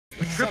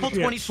triple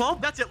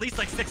 2012? That's at least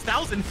like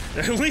 6,000.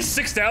 At least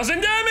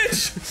 6,000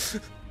 damage!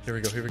 Here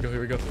we go, here we go,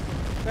 here we go.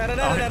 Oh,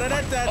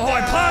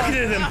 I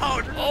pocketed him!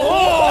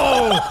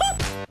 Oh!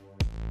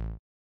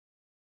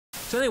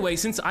 So anyway,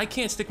 since I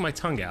can't stick my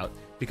tongue out,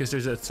 because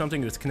there's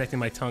something that's connecting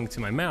my tongue to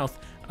my mouth,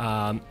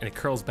 and it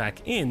curls back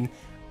in,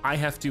 I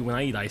have to, when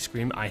I eat ice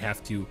cream, I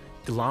have to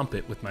glomp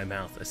it with my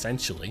mouth,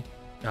 essentially.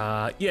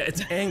 Yeah,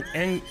 it's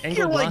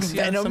You're like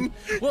Venom.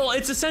 Well,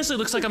 it's essentially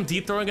looks like I'm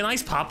deep throwing an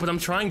ice pop, but I'm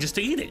trying just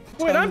to eat it.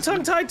 Wait, I'm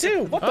tongue-tied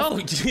too. What the? Oh,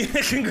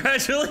 yeah,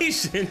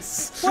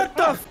 congratulations. What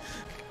the?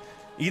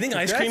 Eating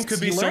ice cream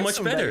could be so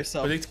much better,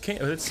 but it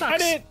can't. It sucks. I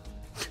didn't.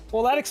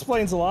 Well, that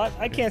explains a lot.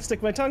 I can't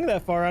stick my tongue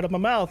that far out of my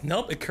mouth.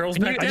 Nope, it curls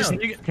back down.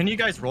 Can you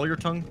guys roll your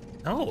tongue?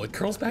 No, it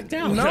curls back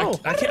down. No,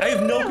 I can't. I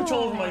have no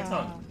control over my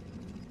tongue.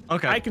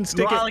 Okay, I can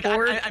stick it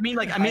forward. I mean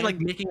like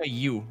making a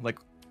U, like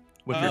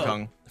with your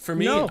tongue. For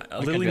me,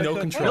 literally no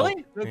control.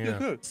 Really?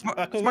 Yeah.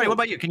 Smarty, what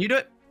about you? Can you do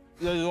it?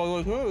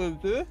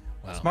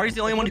 Wow. Smarty's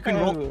the only one who can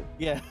roll.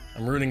 Yeah.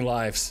 I'm ruining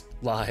lives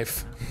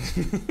live.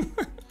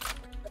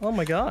 Oh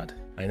my god.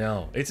 I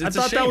know. It's I a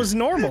thought shame. that was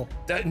normal.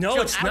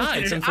 No, it's not.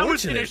 It's unfortunate. I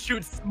was gonna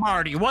shoot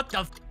Smarty. What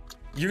the?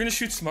 You're gonna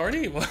shoot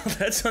Smarty? Well,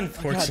 that's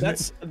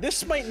unfortunate. God,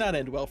 this might not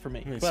end well for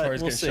me. But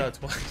Smarty's we'll see. shot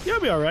twice.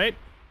 You'll be all right.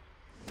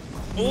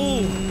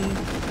 Ooh.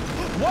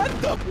 What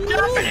the?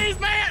 Japanese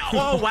man!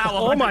 Oh wow!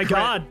 Oh my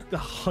god!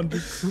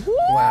 100.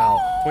 Wow.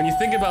 When you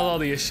think about all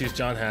the issues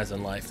John has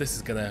in life, this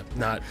is gonna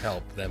not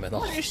help them at all.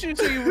 What issues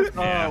are you?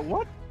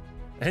 What?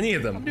 Any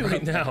of them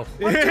right now.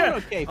 I'm doing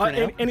okay for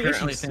now. Any currently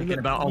issues? thinking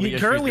about all the You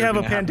issues currently that have are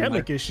a gonna happen in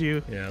pandemic life.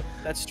 issue. Yeah.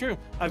 That's true.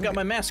 I've got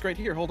my mask right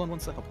here. Hold on one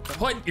second.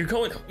 What? You're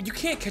going? You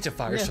can't catch a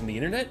virus from the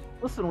internet.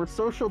 Listen, with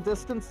social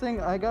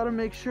distancing, I gotta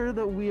make sure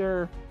that we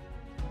are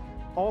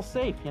all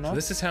safe. You know. So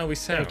this is how we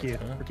sound. Thank you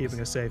for keeping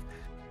us safe.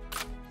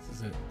 This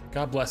is it.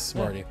 God bless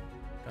Smarty.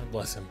 God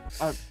bless him.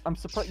 I'm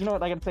surprised. You know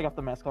what? I gotta take off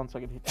the mask on so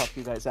I can talk to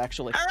you guys.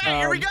 Actually. All right,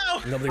 here we go.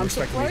 Nobody I'm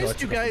expected me to surprised you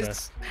let you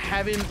guys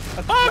haven't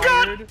acquired... Oh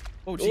god!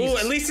 Oh Ooh,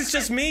 Jesus! at least it's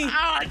just me.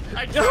 I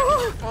tried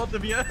both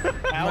of you.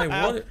 I'm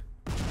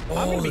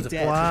gonna be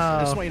dead. Wow.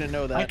 I just want you to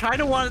know that. I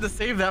kind of wanted to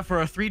save that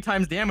for a 3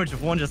 times damage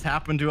if one just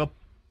happened to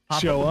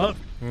pop Show up.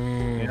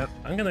 Yep.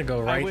 I'm gonna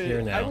go right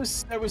here now. I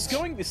was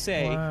going to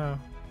say. Wow.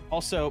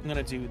 Also, I'm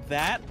gonna do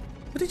that.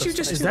 What did you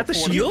just? Is that the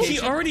You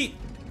shield? already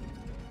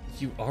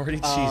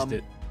cheesed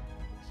it.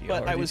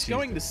 But I was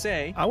going to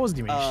say. I wasn't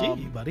even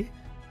shitty, buddy.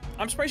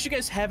 I'm surprised you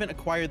guys haven't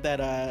acquired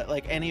that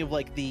like any of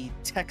like the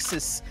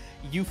Texas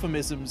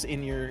euphemisms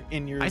in your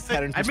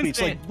patterns of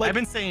speech. I've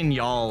been saying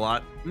y'all a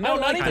lot. No,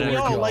 not even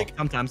y'all. Like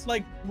sometimes.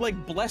 Like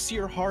bless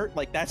your heart,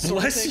 like that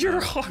sort Bless of thing. your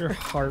heart. Your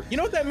heart. You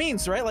know what that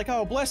means, right? Like,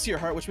 oh, bless your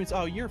heart, which means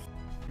oh, you're.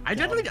 I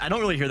don't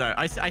really hear that.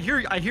 I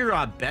hear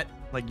bet,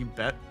 like you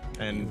bet,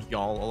 and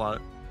y'all a lot.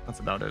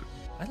 That's about it.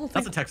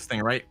 That's a Texas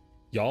thing, right?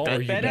 Y'all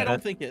or you Bet bet? I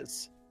don't think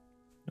is.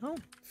 No.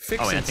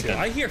 Fixin' to.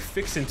 I hear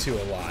fixin' to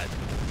a lot.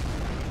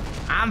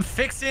 I'm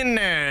fixing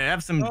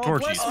have some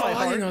torches. Oh,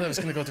 I didn't know that was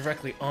gonna go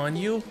directly on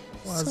you.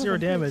 Wow, 0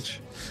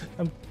 damage.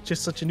 I'm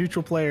just such a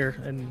neutral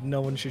player, and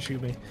no one should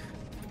shoot me.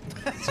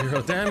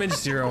 0 damage,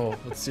 zero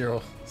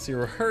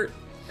hurt.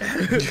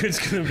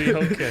 It's gonna be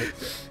okay.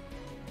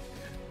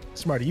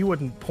 Smarty, you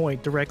wouldn't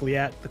point directly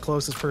at the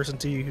closest person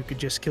to you who could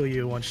just kill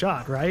you in 1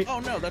 shot, right? Oh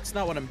no, that's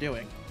not what I'm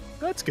doing.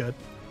 That's good.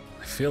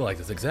 I feel like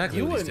that's exactly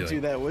You what he's wouldn't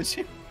doing. do that, would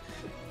you?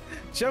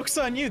 Joke's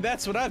on you.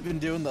 That's what I've been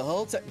doing the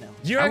whole time. No.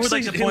 You're actually.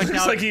 It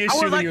looks like he is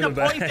shooting you in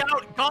the back.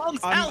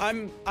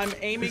 I'm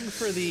aiming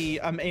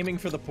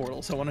for the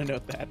portals. I want to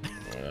note that.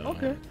 Oh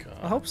Okay.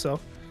 I hope so.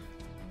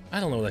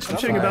 I don't know what that I'm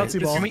shooting a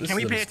bouncy ball. Can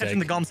we pay attention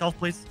to Gom's health,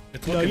 please?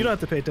 No, you don't have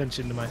to pay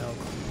attention to my health.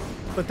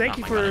 But thank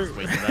you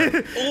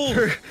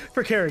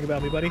for caring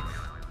about me, buddy.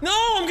 No,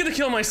 I'm gonna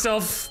kill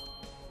myself.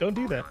 Don't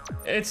do that.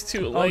 It's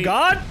too late. Oh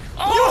God!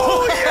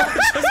 Oh yeah!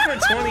 Just for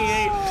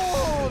 28.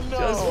 Oh no!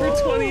 Just for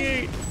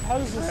 28. How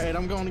does this? All right,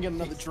 I'm going to get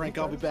another drink.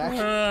 I'll be back.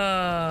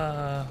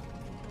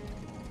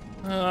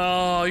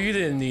 Oh, you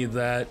didn't need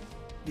that.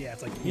 Yeah,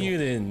 it's like you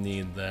didn't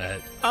need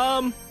that.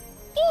 Oh,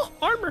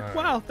 armor!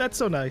 Wow, that's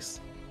so nice.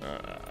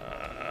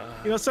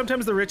 You know,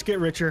 sometimes the rich get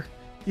richer.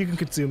 You can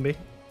consume me.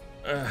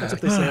 That's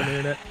what they say on the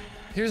internet.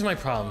 Here's my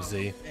problem,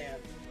 Z.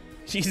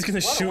 He's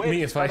gonna shoot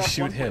me if I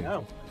shoot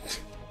him.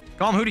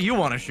 Gom, who do you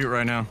want to shoot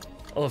right now?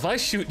 Well, if I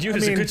shoot you,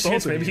 there's a good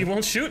chance maybe he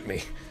won't shoot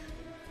me.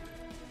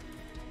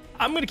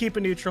 I'm gonna keep it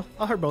neutral.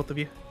 I'll hurt both of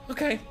you.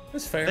 Okay,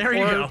 that's fair. There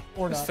you go.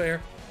 Or that's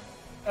fair.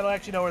 I don't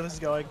actually know where this is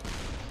going.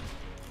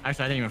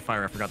 Actually, I didn't even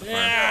fire. I forgot to fire.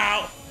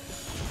 Yeah.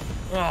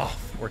 Oh,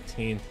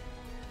 14.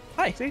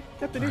 Hi, see?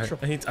 Got the neutral.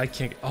 I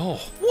can't. Oh.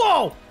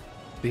 Whoa!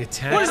 The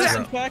attack. What is that?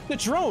 In fact, the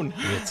drone.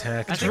 The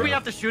attack. I think we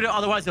have to shoot it,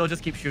 otherwise it'll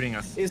just keep shooting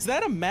us. Is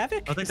that a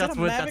Mavic? I think that's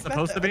what that's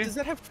supposed to be. Does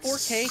that have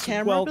 4K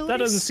camera Well, abilities? that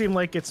doesn't seem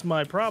like it's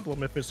my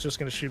problem if it's just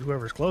gonna shoot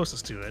whoever's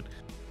closest to it.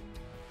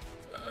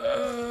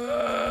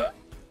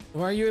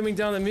 Why are you aiming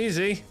down at me,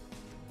 Z?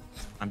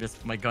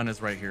 My gun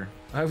is right here.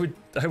 I would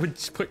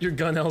put your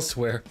gun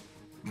elsewhere.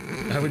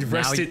 I would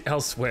rest it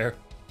elsewhere.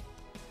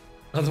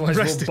 Otherwise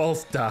we'll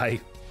both die.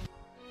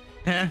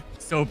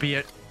 So be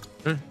it.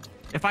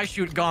 If I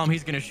shoot Gom,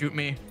 he's gonna shoot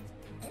me.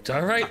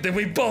 All right, then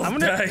we both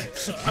die.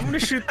 I'm gonna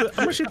shoot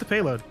the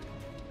payload.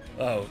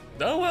 Oh,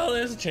 well,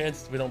 there's a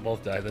chance we don't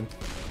both die then.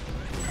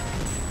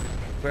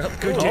 Well,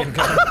 good game,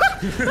 Gom.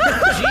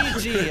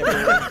 GG,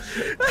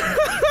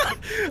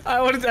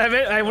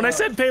 everyone. When I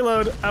said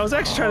payload, I was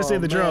actually trying to say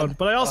the drone,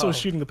 but I also was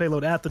shooting the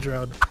payload at the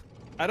drone.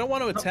 I don't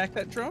want to attack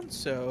that drone,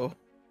 so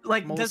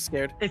Like, I'm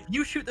scared. if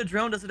you shoot the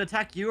drone, does it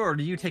attack you, or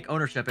do you take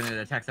ownership and it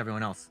attacks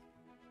everyone else?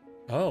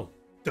 Oh.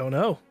 Don't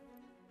know.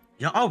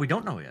 Yeah. Oh, we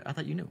don't know yet. I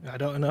thought you knew. I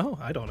don't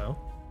know.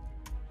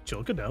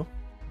 Jill could know.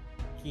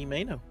 He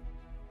may know.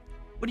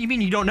 What do you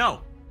mean you don't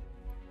know?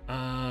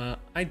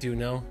 I do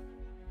know.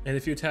 And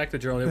if you attack the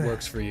drone, it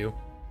works for you.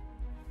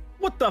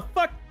 What the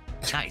fuck?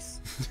 Nice.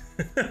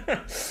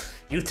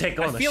 You take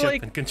on the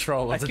ship and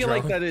control of the drone. I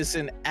feel like that is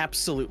an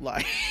absolute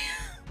lie.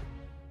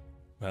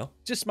 Well,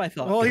 just my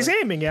thought. Well, he's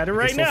aiming at it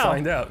right now. We'll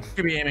find out.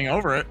 Could be aiming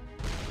over it.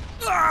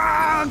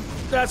 Ah,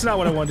 that's not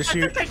what I wanted to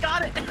shoot. I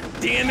got it.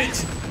 Damn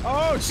it!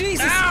 Oh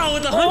Jesus! Ow!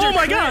 With 100. Oh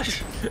my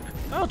gosh!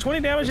 Oh, 20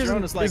 damage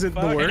isn't the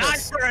An worst. eye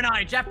for an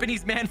eye.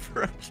 Japanese man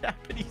for a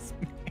Japanese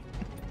man.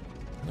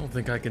 I don't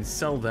think I can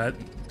sell that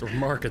or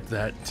market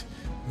that.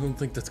 I don't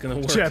think that's gonna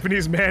work.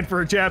 Japanese man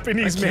for a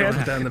Japanese man.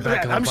 Write that in the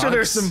back of the I'm sure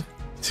box.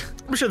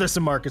 there's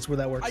some markets where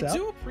that works out. I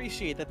do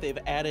appreciate that they've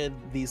added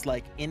these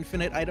like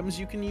infinite items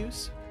you can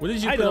use. What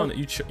did you put on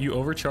it? You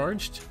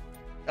overcharged?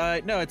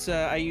 No, it's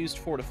I used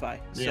Fortify.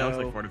 Yeah, it's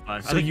like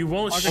Fortify. So you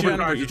won't shoot,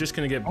 but you're just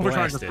gonna get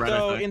blasted.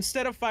 So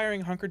instead of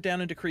firing hunkered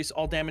down and decrease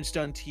all damage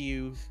done to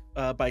you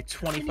by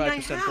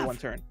 25% for one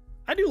turn.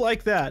 I do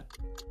like that.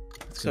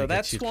 So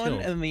that's one,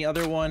 and the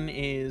other one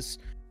is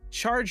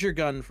charge your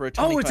gun for a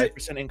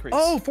 25% increase.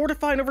 Oh,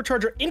 Fortify and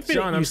Overcharge are infinite.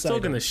 John, I'm still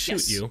gonna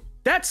shoot you.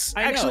 That's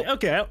actually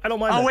okay. I don't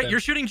mind. Oh wait,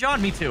 you're shooting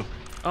John. Me too.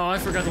 Oh, I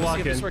forgot to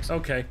lock in.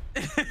 Okay.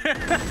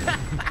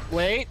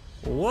 Wait.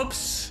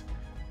 Whoops.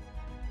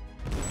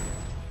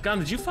 Gun,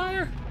 did you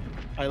fire?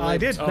 I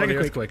did. Oh, the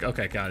earthquake.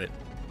 Okay, got it.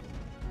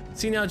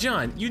 See now,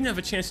 John, you didn't have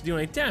a chance to do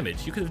any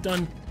damage. You could have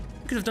done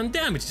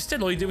damage.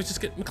 Instead, all you did was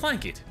just get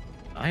McClanked.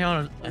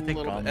 I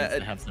think Gom needs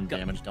to have some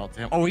damage dealt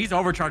to him. Oh, he's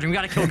overcharging. We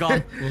gotta kill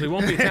Gom. Well, he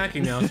won't be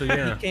attacking now, so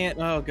yeah. He can't.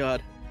 Oh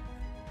god.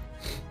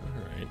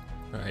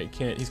 All right,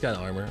 can't. He's got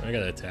armor. I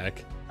gotta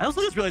attack. I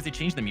also just realized they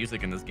changed the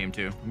music in this game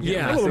too.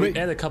 Yeah, so they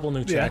add a couple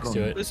new tracks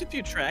to it. There's a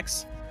few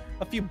tracks,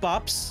 a few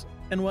bops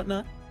and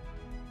whatnot.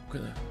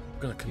 I'm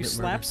gonna commit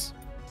slaps. Murder.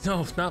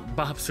 No, not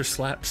bops or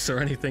slaps or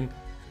anything.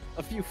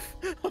 A few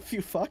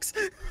fucks.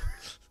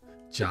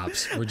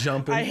 Jobs. We're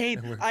jumping. I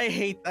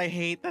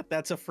hate that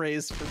that's a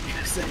phrase for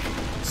music.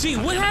 See,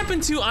 what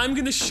happened to I'm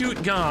gonna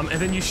shoot Gom and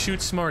then you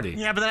shoot Smarty?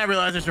 Yeah, but then I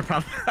realized I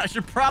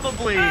should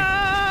probably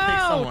take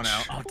someone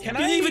out. Oh, damn.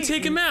 You didn't even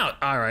take him out.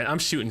 All right, I'm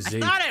shooting Z.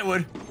 I thought I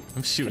would.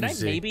 I'm shooting Z.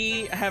 Can I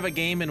maybe have a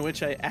game in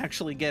which I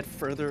actually get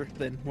further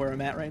than where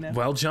I'm at right now?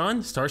 Well,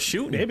 John, start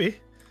shooting. Maybe.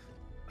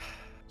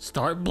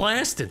 Start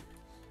blasting.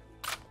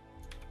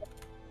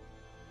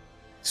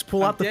 Just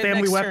pull out the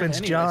family weapons,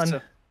 anyway, John.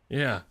 So.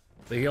 Yeah,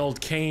 the old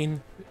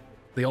cane,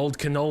 the old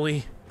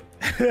cannoli,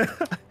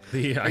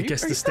 I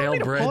guess the stale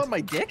bread. Pull out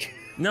my dick?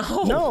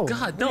 No,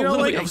 God, no. You know,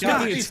 like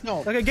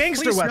a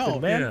gangster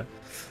weapon, man. Yeah.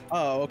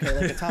 Oh, okay,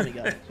 like a Tommy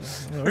gun.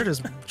 Where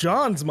does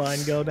John's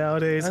mind go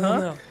nowadays, I don't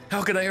know.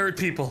 How can I hurt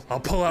people? I'll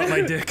pull out my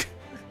dick.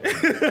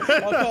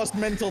 I'll cause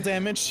mental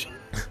damage.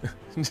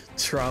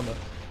 Trauma.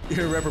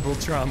 Irreparable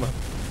trauma.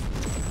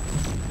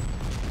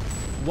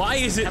 Why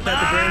is it that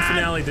the grand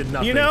finale did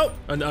nothing? You know,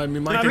 I'm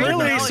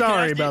really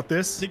sorry about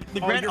this. The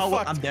grand,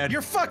 I'm dead.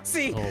 You're fucked,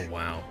 see. Oh,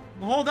 wow.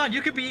 Hold on,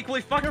 you could be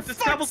equally fucked if this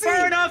couple's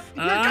far enough.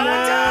 You're going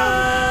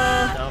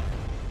down. No.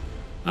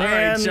 All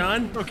right,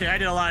 John. Okay, I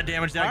did a lot of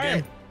damage that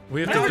game.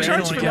 We have to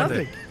band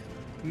together.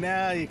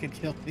 Now you can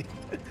kill me.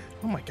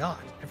 Oh my God!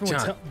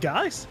 Everyone's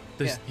guys.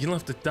 You don't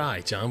have to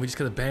die, John. We just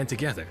gotta band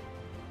together.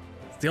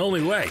 It's the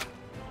only way.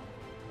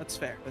 That's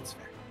fair. That's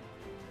fair.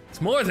 It's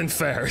more than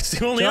fair. It's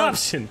the only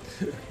option.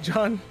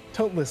 John,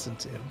 don't listen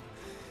to him.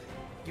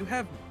 You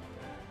have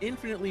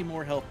infinitely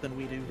more health than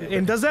we do.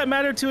 And does that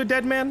matter to a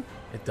dead man?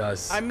 It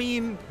does. I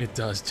mean, it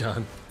does,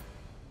 John.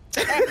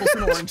 Apples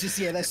and oranges.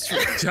 Yeah, that's true.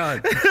 John,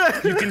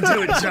 you can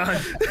do it,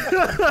 John.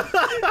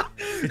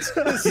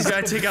 You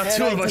gotta take out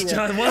two of us,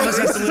 John. One of us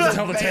has to live to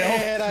tell the tale.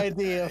 Bad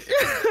idea.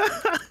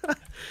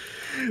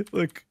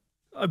 Look,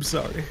 I'm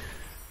sorry.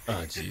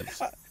 Oh,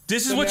 jeez.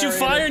 This is what you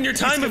fire in your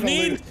time of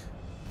need?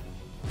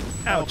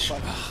 Ouch.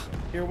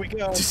 Here we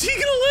go. Is he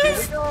gonna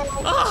live?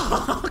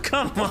 Oh,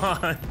 come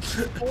on.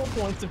 4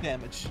 points of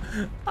damage.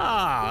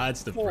 Ah,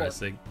 that's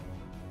depressing.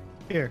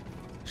 Here,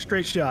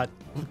 straight shot.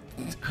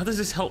 How does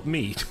this help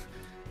me?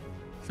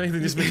 If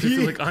anything, just makes me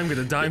feel like I'm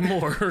gonna die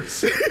more. No,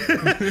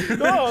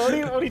 what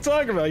are you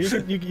talking about?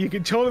 You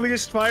could totally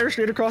just fire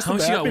straight across the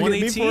map. How much you got,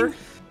 118?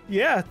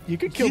 Yeah, you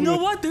could kill me. You know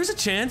what? There's a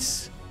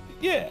chance.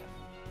 Yeah.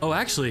 Oh,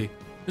 actually,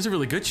 there's a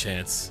really good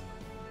chance.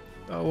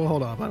 Oh, well,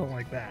 hold on. I don't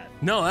like that.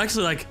 No,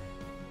 actually, like...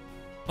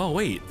 Oh,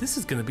 wait. This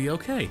is gonna be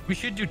okay. We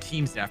should do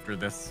teams after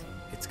this.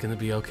 It's gonna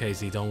be okay,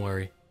 Z. Don't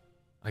worry.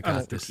 I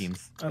got this.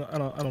 Teams. I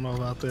don't know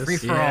about this. Free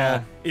for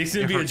all. It's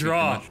gonna be a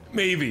draw.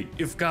 Maybe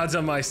if God's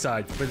on my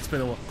side, but it's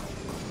been a while.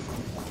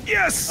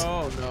 Yes!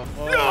 Oh no.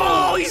 Oh.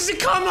 No! He's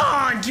come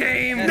on,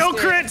 game! That's No it.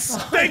 crits!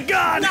 Thank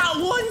God!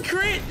 Not one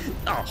crit!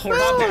 Oh, hold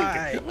on.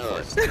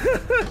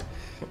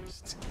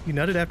 You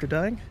nutted after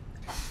dying?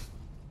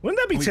 Wouldn't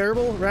that be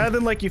terrible? Rather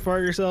than like you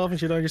fart yourself and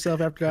shit on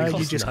yourself after dying,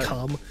 you just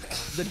come.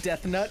 The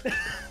death nut.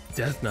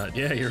 Death nut.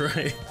 Yeah, you're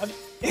right.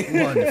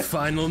 One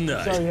final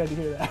nut. Sorry you had to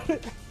hear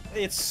that.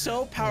 It's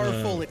so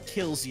powerful it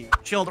kills you.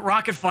 Chilled,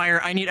 rocket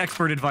fire. I need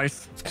expert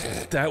advice.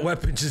 That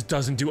weapon just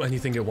doesn't do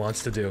anything it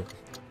wants to do.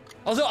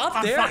 Although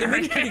up there, it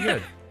may be pretty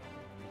good.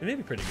 It may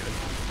be pretty good.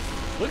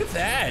 Look at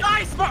that.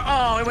 Nice.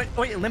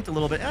 Oh, it limped a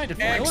little bit. I did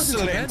fine.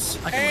 Excellent.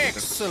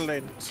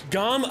 Excellent.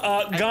 Gom,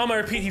 I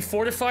repeat, he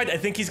fortified. I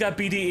think he's got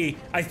BDE.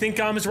 I think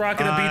Gom is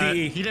rocking a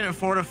BDE. He didn't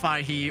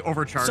fortify. He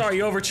overcharged. Sorry,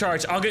 he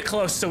overcharged. I'll get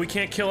close so we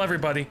can't kill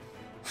everybody.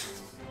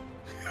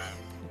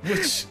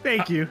 Which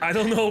Thank you. I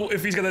don't know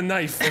if he's got a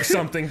knife or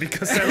something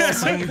because that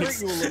also I hurt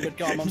means... you a little bit,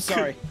 Gom. I'm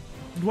sorry.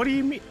 What do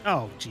you mean?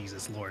 Oh,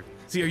 Jesus Lord.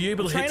 See, are you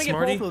able to Trying hit to get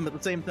Smarty? both of them at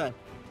the same time.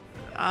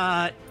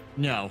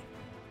 No.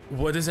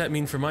 What does that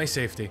mean for my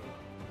safety?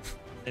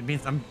 It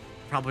means I'm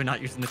probably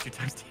not using the 2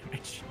 times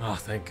damage. Oh,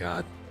 thank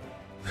God.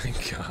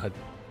 Thank God.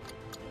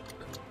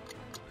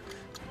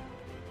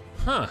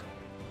 Huh.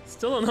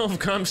 Still don't know if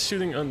Gom's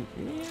shooting on...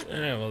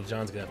 well,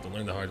 John's gonna have to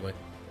learn the hard way.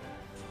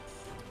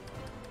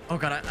 Oh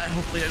God, I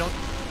hopefully I don't...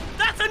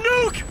 That's a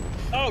nuke!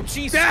 Oh,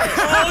 Jesus.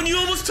 Oh, and you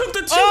almost took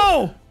the 2!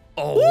 Oh!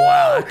 Oh,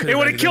 wow. It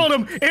would have killed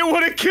him! It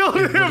would have killed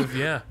him!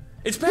 Yeah.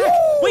 It's back!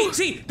 Wait,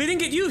 see, they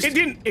didn't get used! It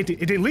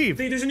didn't leave.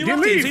 There's a new It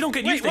didn't update. leave. They don't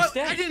get Wait, used, what?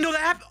 they I stack. didn't know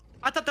that happened.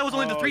 I thought that was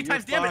only the 3 you're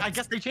times damage. I fucked.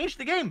 guess they changed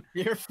the game.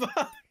 You're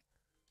fucked.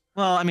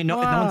 Well, I mean, no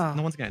Wow.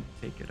 one's gonna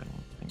take it. I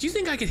don't think. Do you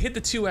think I could hit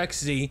the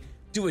 2XZ,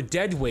 do a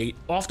dead weight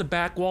off the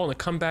back wall, and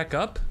come back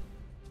up?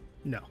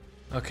 No.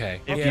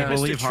 Okay. If yeah. you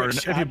believe Mr. hard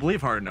Trick enough, if you Shot.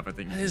 believe hard enough, I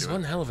think. That is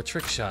one hell of a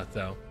trick shot,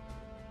 though.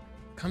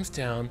 Comes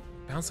down,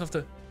 bounce off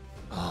the...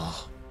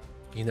 Oh,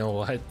 you know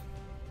what?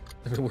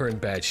 I mean, we're in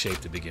bad shape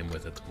to begin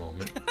with at the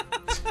moment.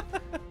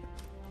 I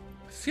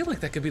feel like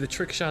that could be the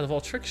trick shot of all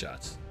trick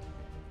shots.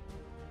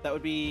 That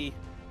would be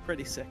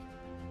pretty sick.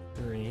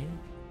 3.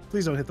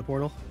 Please don't hit the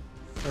portal.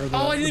 Or the,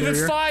 Oh, I didn't the even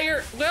barrier.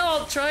 fire! Well,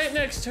 I'll try it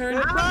next turn.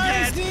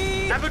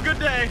 Have a good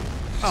day.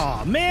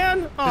 Aw,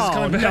 man. This is Oh,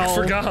 coming back no.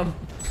 for Gom.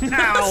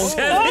 Ow.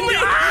 Why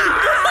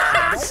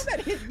did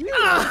that hit you?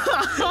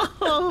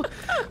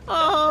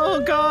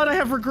 Oh, God, I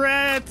have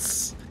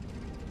regrets.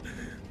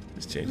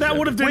 Just change That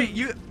would have been...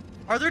 Wait,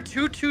 are there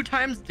 2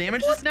 times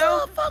damages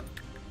now?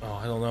 Oh,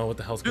 I don't know what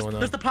the hell's going on.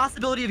 There's the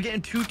possibility of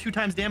getting 2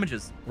 times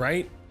damages.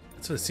 Right?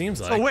 That's what it seems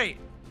like. Oh wait,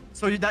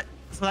 so that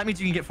means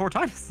you can get 4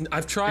 times.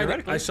 I've tried.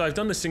 Theoretically. I've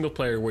done the single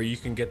player where you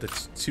can get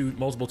the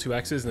multiple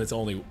 2X's, and it's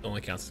only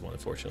counts as one,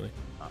 unfortunately.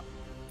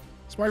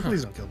 Smart,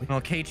 please don't kill me. Well,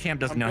 K-Champ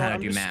doesn't know how to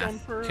do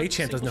math.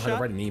 K-Champ doesn't know how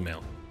to write an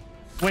email.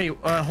 Wait,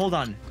 hold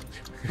on.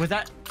 Did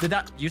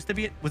that used to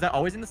be? Was that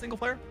always in the single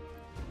player?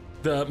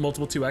 The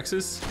multiple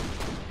 2X's?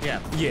 Yeah.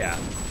 Yeah.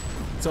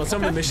 So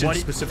some of the missions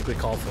specifically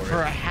call for it.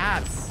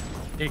 Perhaps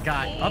it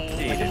got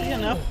updated. You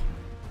know.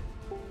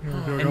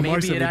 And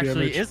maybe it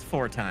actually is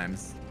 4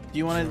 times. Do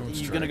you want to?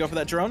 You gonna go for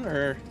that drone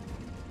or?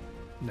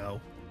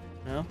 No.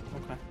 No.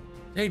 Okay.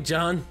 Hey,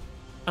 John.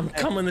 I'm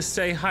coming to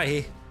say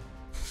hi.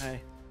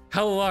 Hey.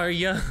 How are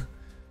ya?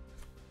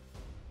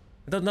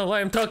 I don't know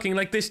why I'm talking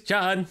like this,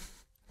 John.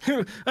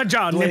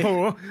 John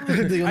Nippo. I've come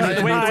to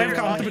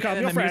wait, become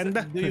and your the friend.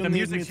 The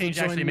music change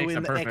actually makes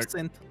it perfect.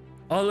 Accent?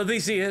 All of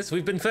these years,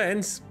 we've been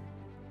friends.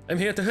 I'm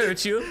here to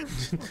hurt you.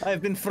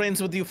 I've been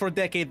friends with you for a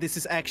decade. This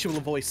is actual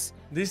voice.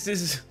 This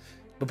is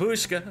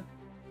Babushka.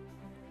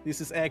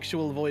 This is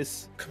actual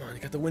voice. Come on, you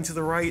got the wind to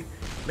the right.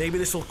 Maybe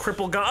this will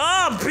cripple God.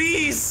 Ah,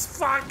 bees!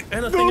 Fuck!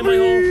 And a thing in my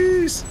hole.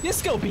 Bees!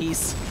 Disco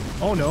bees.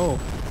 Oh no.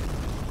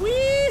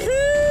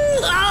 Wee-hoo!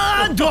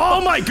 Ah!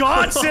 Oh my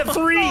God! Set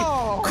 3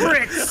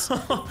 crits.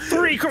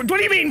 3 crits. What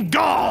do you mean,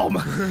 Gom?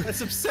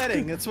 That's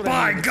upsetting. That's what My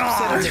I mean. It's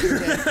God.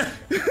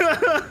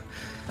 upsetting.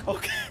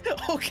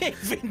 Okay,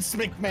 Vince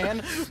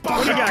McMahon.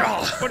 What do you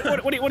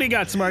got? What do you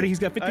got, Smarty? He's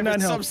got I 59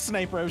 got some health.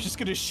 sniper. I was just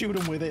gonna shoot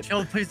him with it.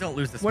 Chill, please don't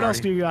lose this. What else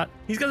do you got?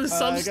 He's got a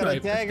sub I got a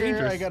snipe. That's dagger.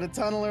 dangerous. I got a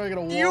tunneler. I got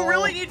a wall. Do you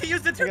really need to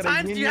use the I 2 got a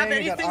times? Do you have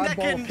yin-yang, I got anything that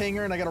oddball can?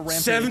 pinger, and I got a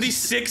rampage.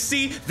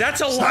 70-60?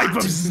 That's a Snipe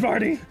lot! him,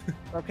 Smarty.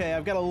 Okay,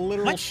 I've got a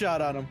literal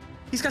shot on him.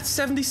 He's got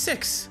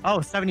 76.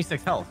 Oh,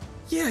 76 health.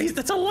 Yeah,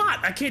 that's a lot.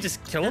 I can't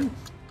just kill him.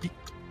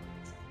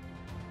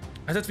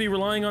 I'd have to be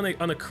relying on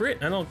a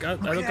crit. I don't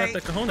got the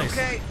cojones.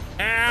 Okay.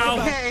 Ow!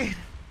 Okay.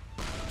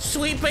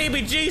 Sweet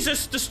baby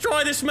Jesus,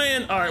 destroy this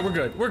man! All right, we're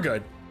good. We're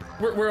good.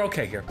 We're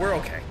okay here. We're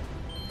okay.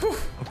 Whew.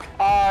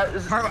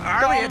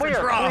 Harley, it's a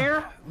draw.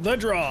 Clear? The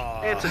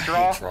draw. It's a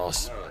draw.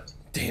 Draws.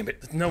 Damn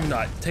it. No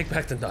nut. Take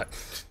back the nut.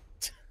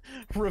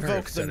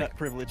 Revoke the nut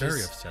privileges.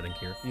 Very upsetting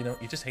here. You know,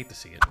 you just hate to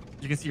see it.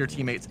 You can see your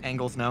teammates'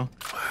 angles now.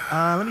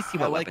 Let me see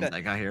what like weapons that.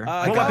 I got here.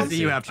 What What weapons do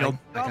you have, Chilled?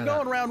 Chilled? I'm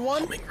going round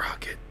 1. Homing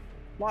rocket.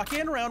 Lock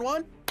in round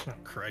 1. Oh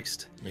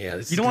Christ. Yeah,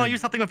 this You don't want to use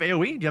something with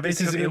AoE? Do you have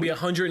This anything is with gonna be AoE?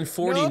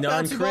 140 No,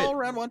 bouncy ball non-crit.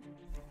 round 1.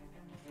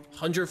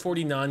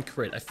 140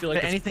 non-crit. I feel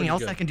like anything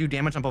else that can do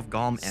damage on both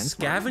Golem and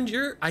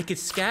Scavenger? I could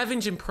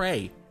scavenge and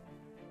pray.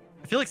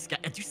 I feel like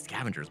do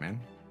scavengers, man.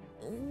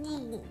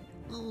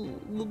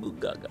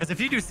 Because if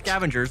you do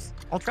scavengers,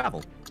 I'll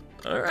travel.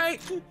 All right.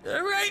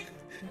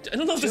 I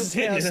don't know if this is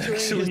hitting it,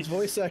 actually. His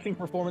voice acting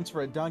performance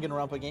for a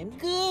Danganronpa game.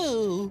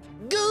 Go.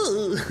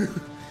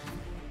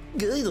 I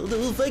don't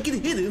know if I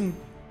can hit him.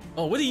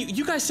 Oh, what do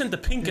you guys sent the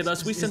pink at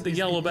us? We sent the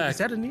yellow back. Is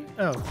that a new?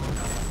 Oh.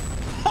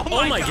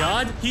 Oh my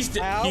God. He's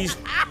I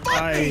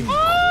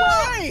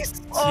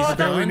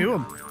barely knew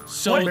him.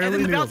 So and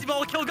then the bouncy ball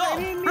will kill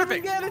Golem.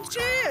 Perfect. Get a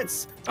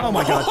chance. Oh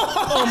my God.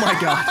 Oh my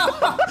God.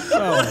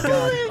 Oh my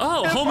God.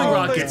 Oh, homing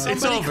rockets.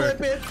 It's over.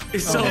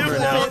 It's over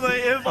now.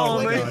 If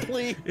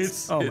only.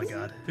 It's oh my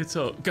God. It's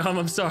over. Gum,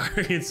 I'm sorry.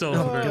 It's over.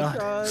 Oh my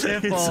God.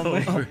 It's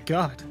over. Oh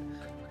God.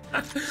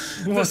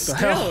 The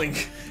scaling.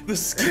 The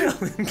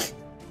scaling.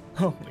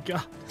 Oh my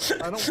God.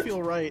 I don't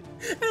feel right.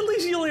 At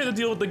least you only had to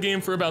deal with the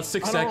game for about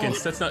 6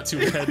 seconds. That's not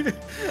too bad.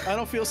 I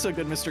don't feel so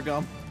good, Mr.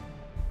 Gum.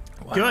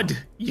 Wow. Good.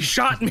 You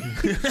shot me.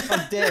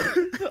 I'm dead.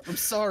 I'm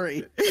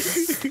sorry.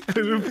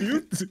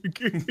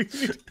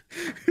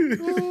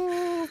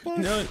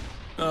 No.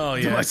 Oh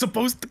yeah. Am I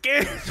supposed to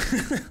get?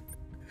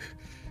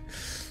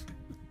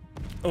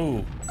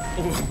 Oh.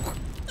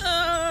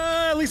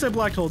 At least I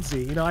black hold Z.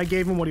 You know, I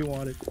gave him what he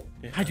wanted.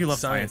 Yeah. I do love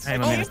science. I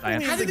am a man of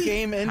science. How did the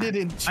game ended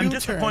in 2 I'm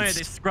disappointed turns.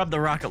 they scrubbed the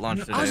rocket launch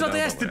today. I was about to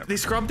though, ask, but they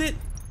scrubbed it?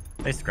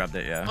 They scrubbed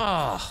it, yeah.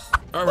 Oh.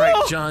 All right,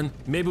 John.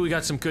 Maybe we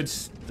got some good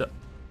stuff.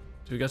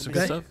 Do we got some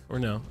good stuff? Or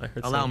no? I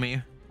heard Allow some.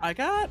 me. I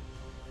got.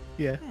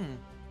 Yeah.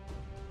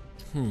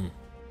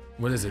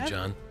 What is it,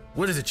 John?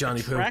 What is it,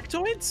 Johnny Poo?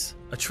 Tractoids?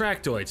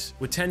 Attractoids.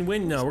 With 10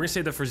 win? No, we're gonna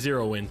save that for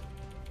 0 win.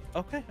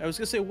 Okay, I was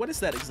gonna say, what is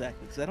that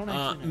exactly? Because I don't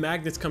actually know.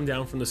 Magnets come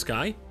down from the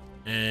sky,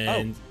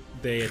 and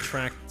they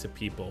attract to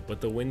people,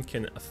 but the wind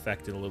can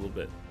affect it a little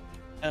bit.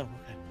 Oh, okay.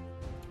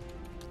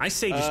 I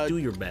say just do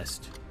your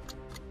best.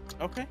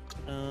 Okay.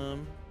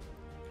 And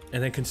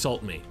then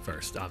consult me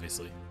first,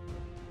 obviously.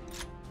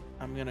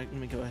 Let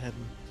me go ahead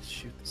and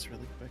shoot this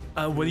really quick.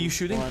 What are you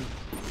shooting?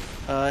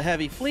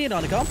 Heavy fleet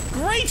on a Gum.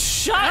 Great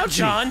shot,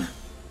 John!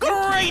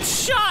 Great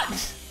shot!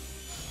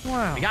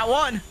 Wow. We got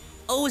one.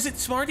 Oh, is it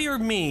Smarty or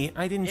me?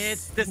 I didn't.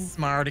 It's the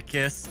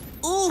Smarticus.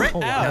 Ooh! Oh,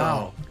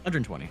 wow.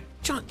 120.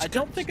 John, I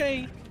don't think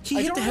I. he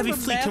I hit don't the heavy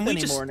remember fleet. Can math we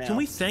just anymore now. can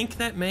we thank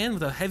that man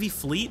with a heavy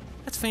fleet?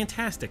 That's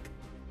fantastic.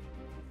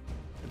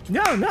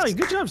 No,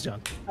 good jobs,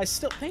 John. I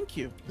still thank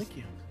you.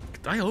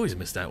 I always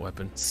miss that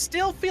weapon.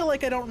 Still feel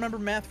like I don't remember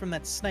math from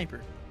that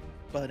sniper,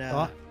 but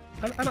I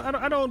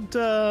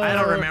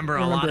don't remember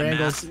a lot of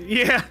angles. math.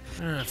 Yeah.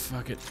 Ah,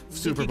 fuck it.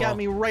 Super he Bowl. got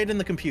me right in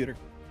the computer.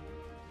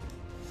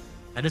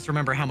 I just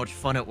remember how much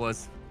fun it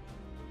was.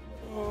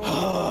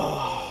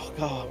 Oh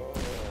God.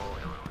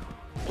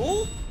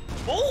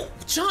 Oh,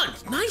 John,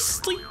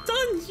 nicely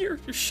done. You're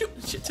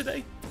shooting shit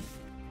today.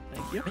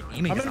 Thank you.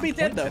 Aiming I'm is gonna on be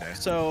dead point though, today.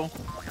 so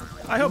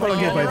I hope I don't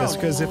get hit by this,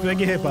 because if I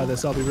get hit by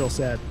this, I'll be real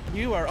sad.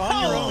 you are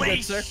on your own, Holy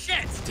good sir.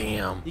 shit!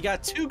 Damn. You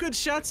got 2 good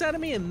shots out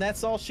of me, and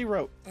that's all she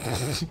wrote.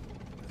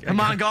 Come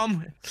on,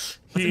 Gum. Let's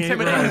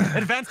intimidate him.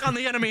 Advance on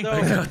the enemy.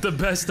 I got the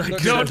best I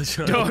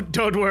could.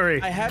 Don't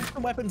worry. I have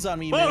some weapons on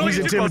me. Whoa, man. He's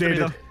you're too close to me,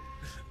 intimidated.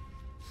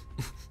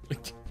 though.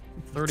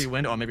 30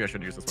 wind. Oh, maybe I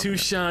should use this one. 2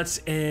 shots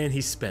and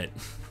he's spent.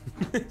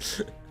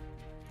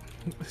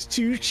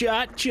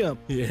 2-shot jump.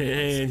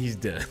 And he's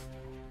dead.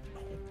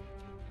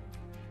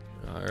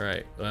 All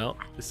right. Well,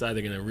 it's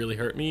either gonna really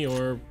hurt me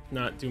or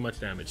not do much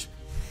damage.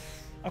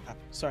 Okay,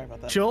 sorry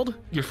about that. Chilled?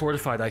 You're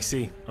fortified. I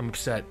see. I'm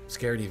upset.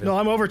 Scared even. No,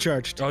 I'm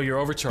overcharged. Oh, you're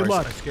overcharged. Good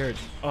luck. I'm scared.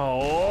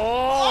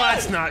 Oh,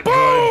 that's not good.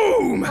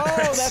 Boom! Oh,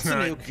 that's a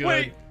not nuke. good.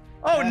 Wait.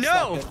 Oh, That's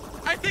no.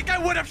 not I think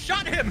I would have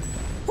shot him.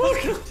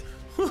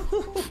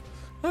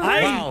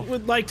 I Wow.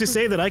 would like to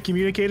say that I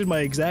communicated my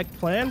exact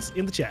plans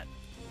in the chat.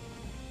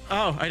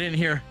 Oh, I didn't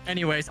hear.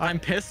 Anyways, I'm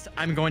pissed.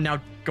 I'm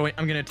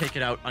gonna take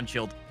it out on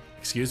Chilled.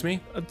 Excuse me.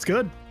 That's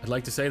good. I'd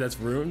like to say that's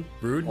rude.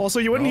 Also,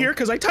 you wouldn't Oh. hear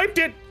because I typed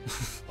it.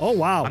 Oh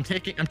wow. I'm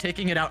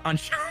taking it out on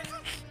Chilled.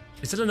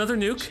 Is it another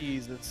nuke?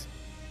 Jesus.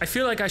 I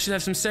feel like I should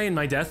have some say in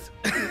my death.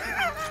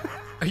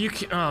 Are you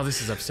oh,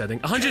 this is upsetting.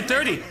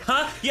 130,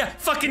 huh? Yeah,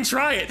 fucking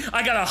try it.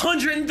 I got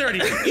 130.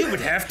 You would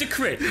have to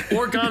crit.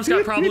 Or Gom's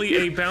got probably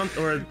a bounce,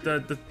 or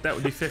that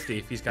would be 50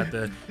 if he's got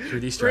the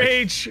 3D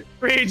strike.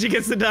 Rage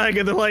against the dying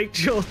of the light,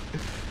 Chill.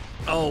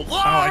 Oh,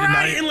 I did not-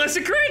 right, unless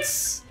it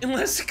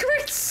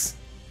crits.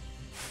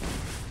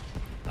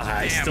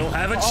 I still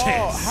have a chance.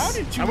 Oh, how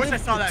did you? I wish I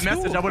live saw for that 2?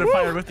 message. I would have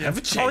fired with you. Have a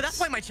Oh, chance. that's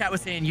why my chat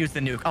was saying use the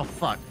nuke. Oh,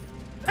 fuck.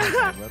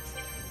 I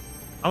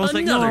was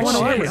like, no, Another I want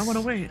to wait. chance. I want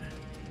to wait.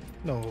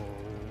 No.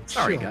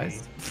 Sorry, Chill.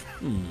 guys.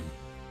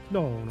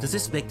 No. Does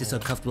this make this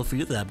uncomfortable for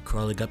you that I'm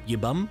crawling up your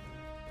bum?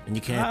 And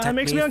you can't attack It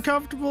makes me me if-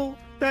 uncomfortable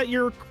that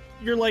you're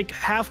like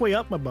halfway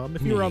up my bum.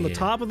 If you were on the Yeah.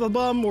 top of the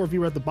bum or if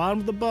you were at the bottom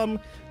of the bum,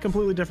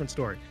 completely different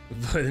story.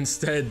 But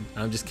instead,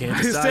 I just can't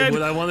decide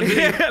what I want to be.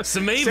 Yeah, So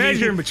maybe instead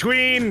you're in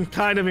between,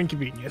 kind of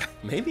inconvenient.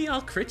 maybe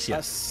I'll crit you.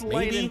 A slight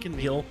Maybe you'll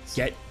inconvenience.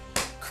 get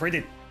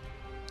critted.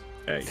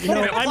 Hey, you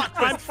know,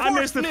 I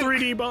missed the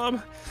 3D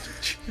bomb.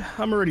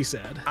 I'm already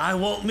sad. I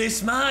won't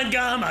miss mine,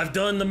 Gum. I've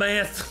done the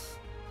math.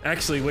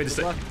 Actually, wait a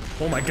sec.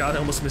 Oh my god, I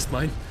almost missed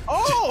mine.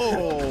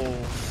 Oh!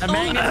 A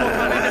magnet will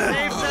come in to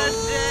save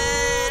the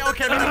day.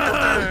 Okay,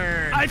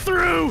 turn. I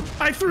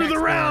threw the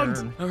round.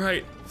 Turn. All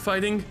right,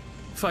 fighting.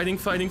 Fighting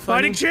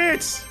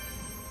chance.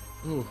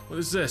 Ooh, what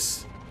is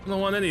this? I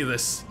don't want any of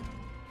this.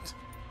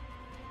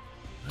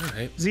 All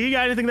right. Z, you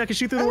got anything that can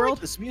shoot through the I world?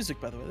 like this music,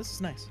 by the way. This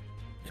is nice.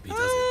 Maybe he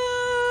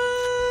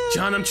doesn't.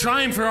 John, I'm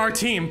trying for our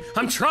team.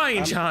 I'm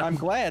trying, John. I'm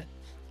glad.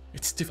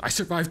 It's I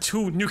survived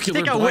 2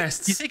 nuclear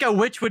blasts. You think a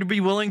witch would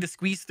be willing to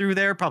squeeze through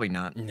there? Probably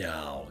not.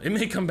 No, it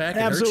may come back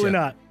and Absolutely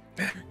hurt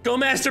not. Go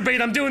masturbate.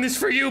 I'm doing this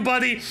for you,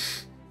 buddy.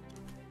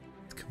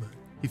 Come on.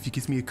 If you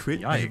give me a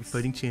crit, I have a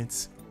fighting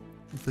chance.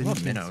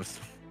 Love minnows.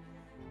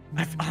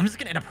 I'm just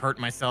gonna end up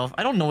hurting myself.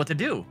 I don't know what to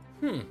do.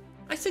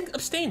 I think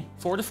abstain,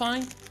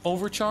 fortifying,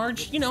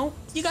 overcharge. You know,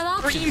 you got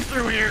options. Breathe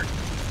through here.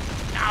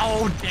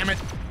 Ow, damn it.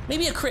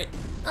 Maybe a crit.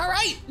 All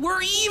right,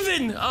 we're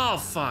even. Oh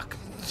fuck.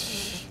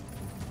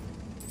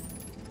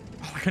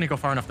 Oh, I couldn't go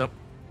far enough though.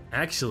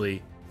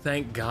 Actually,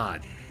 thank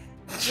God.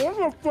 What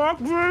the fuck,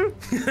 man?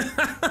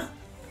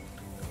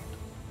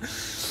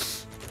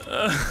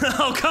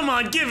 Oh come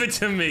on, give it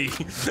to me.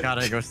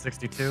 Gotta go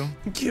 62.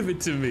 Give it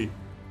to me.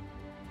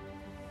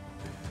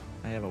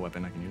 I have a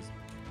weapon I can use.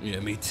 Yeah,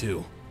 me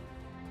too.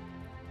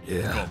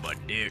 Yeah. Oh, my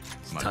dick.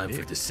 It's time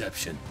for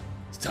deception.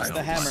 It's time the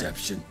for hammer.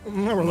 deception.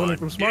 We're learning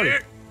from Smarty.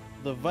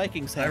 The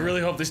Vikings I have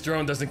really hope this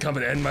drone doesn't come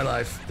and end my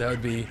life. That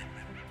would be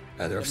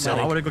rather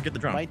upsetting. I would go get the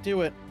drum. might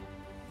do it.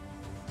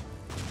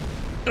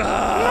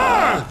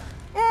 Ah!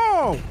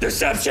 Oh!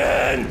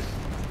 Deception!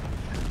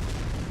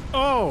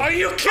 Oh! Are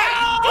you kidding?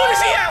 What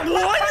is he at 1?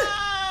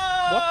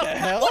 What the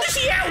hell? What is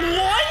he at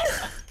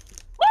 1?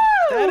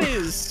 That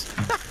is.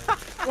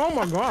 Oh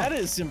my god! That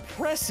is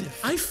impressive.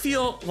 I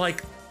feel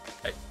like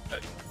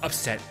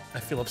upset. I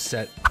feel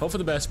upset. Hope for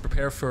the best.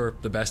 Prepare for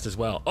the best as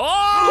well.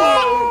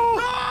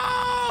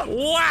 Oh!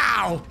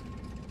 Wow!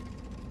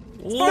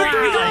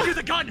 Wow! Use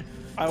a gun.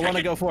 I want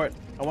to go for it.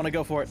 I want to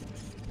go for it.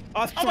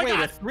 Oh my wait,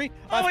 god. a three?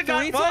 Oh my god.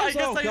 Three Well, I times?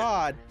 guess Oh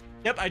god.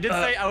 Yep, I did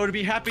say I would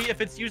be happy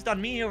if it's used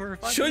on me over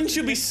 5. Shouldn't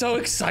you be so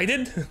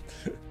excited?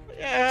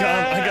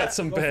 Yeah. Gum, I got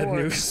some bad for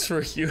it. news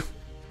for you.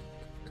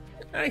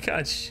 I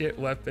got shit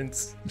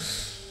weapons.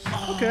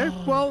 Okay,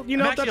 well, you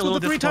know, actually that's a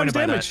what the little 3 times disappointed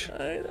by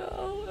I damage.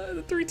 know.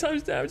 The 3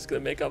 times damage is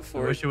gonna make up I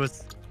for wish it. it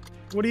was.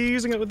 What are you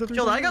using it with the 3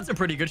 Chilled, times? I got some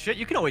pretty good shit.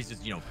 You can always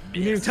just, you know, You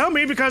need to miss. tell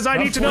me because I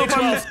need to know if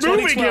I'm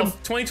moving him.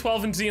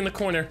 2012 and Z in the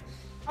corner.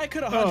 I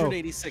could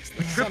 186.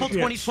 Triple Yes.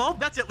 2012?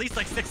 That's at least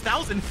like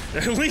 6,000.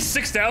 At least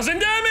 6,000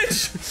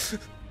 damage!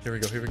 Here we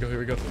go, here we go, here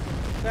we go.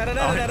 Oh,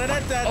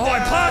 I Oh,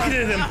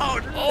 pocketed him!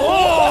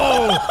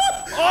 Oh!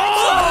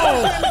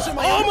 Oh!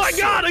 Oh my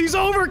god, he's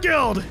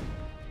overkilled!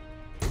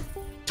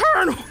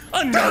 Turn!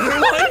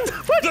 Another one?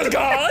 The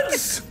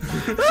gods?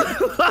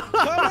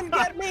 Come and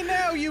get me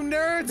now, you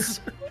nerds!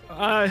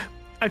 I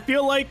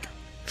feel like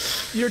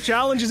your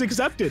challenge is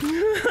accepted. Bring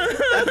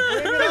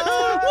it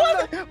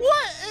on!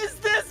 What is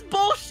this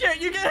bullshit?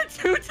 You get it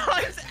 2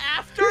 times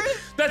after it?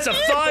 That's a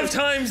 5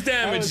 times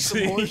That damage, was some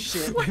Z.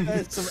 horseshit.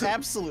 That's some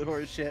absolute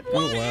horseshit.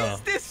 Oh, wow.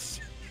 Is this?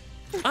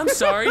 I'm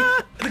sorry.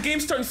 The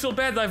game's starting to feel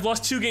bad that I've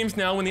lost 2 games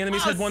now when the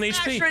enemies had 1 HP.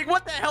 Smash Ring,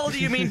 what the hell do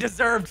you mean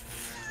deserved?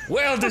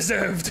 Well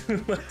deserved.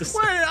 What did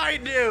I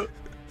do?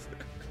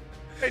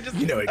 I just,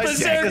 You know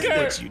exactly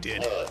what you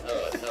did.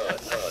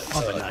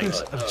 On the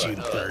night of June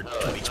 3rd,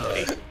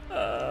 2020.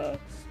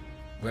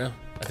 Well,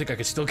 I think I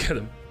could still get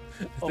him.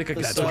 I think I could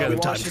This, still get him.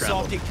 time wash this travel.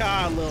 off your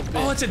car a little bit.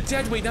 Oh, it's a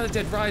dead weight, not a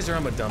dead riser.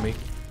 I'm a dummy.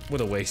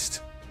 What a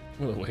waste.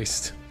 What a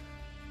waste.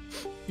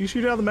 You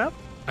shoot it out of the map?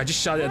 I just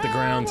shot it at the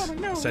ground,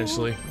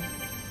 essentially.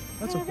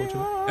 That's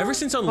unfortunate. Ever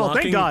since Oh,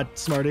 unlocking... thank God,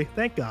 Smarty.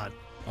 Thank God.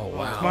 Oh,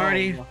 wow.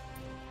 Marty,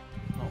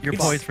 you're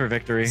It's- poised for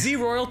victory. Z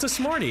Royal to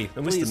Smarty.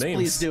 At least Please, the names.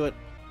 please do it.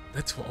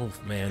 That's... Oh,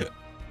 man. I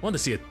wanted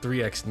to see a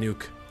 3x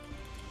nuke.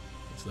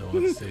 That's what I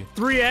wanted to see.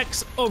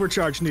 3x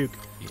overcharge nuke.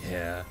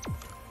 Yeah.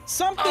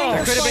 Something. Oh,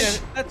 that's could've fine.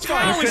 been That's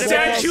fine. How is could've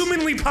that been-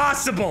 humanly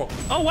possible?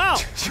 Oh, wow.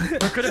 There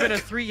could have been a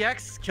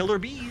 3x killer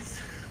bees.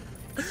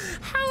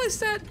 How is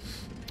that?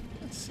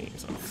 That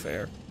seems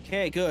unfair.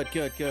 Okay, good.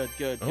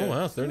 Oh,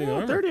 wow. 30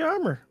 armor. 30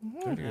 armor.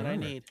 30 And I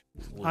armor. need.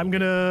 I'm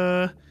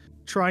gonna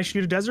try and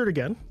shoot a desert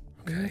again.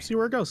 Okay. See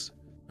where it goes.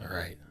 All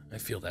right. I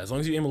feel that. As long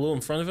as you aim a little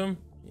in front of him,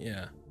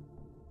 yeah.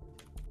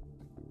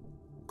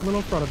 A little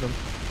in front of him.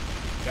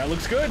 That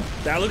looks good.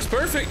 That looks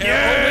perfect. Yeah.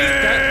 Oh,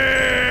 wait,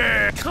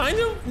 that kind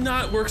of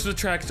not works with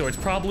tractor. It's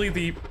probably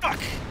the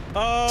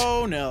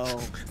Oh no.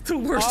 the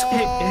worst.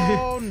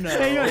 Oh no.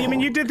 Hey, I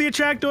mean, you did the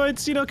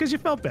attractoids, you know, because you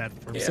felt bad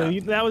for him. So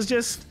Yeah. that was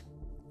just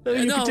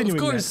you No, of continuing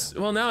course.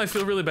 Well, now I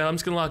feel really bad. I'm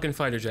just gonna lock in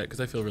fighter jet because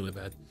I feel really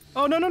bad. that.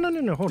 Oh no,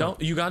 hold Don't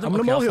on. you got him? I'm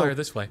gonna Okay, I'll molehill. fire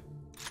this way.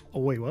 Oh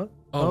wait, what?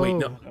 Oh, wait,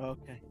 no.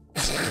 Okay.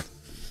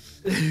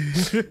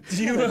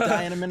 Do you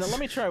Die in a minute. Let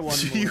me try one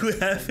do more. you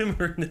have him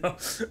or no?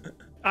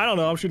 I don't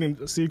know. I'm shooting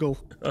a seagull.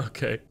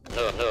 Okay.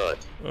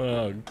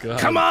 Oh god.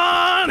 Come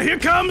on! Here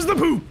comes the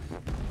poop.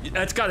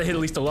 That's got to hit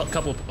at least a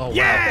couple of. Oh wow!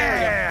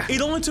 Yeah!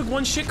 It only took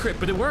 1 shit crit,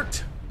 but it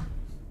worked.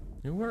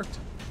 It worked.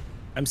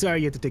 I'm sorry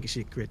you had to take a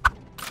shit crit.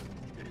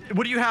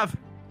 What do you have?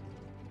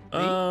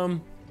 Oh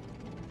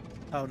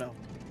no.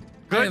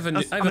 I have a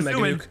mega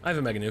nuke. I have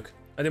a mega nuke.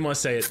 I didn't want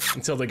to say it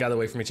until they got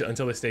away from each other,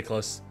 until they stay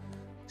close.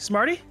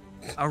 Smarty?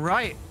 All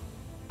right.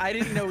 I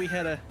didn't know we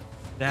had a.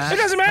 It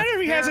doesn't matter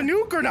if he has a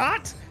nuke or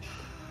not.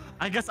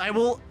 I guess I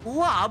will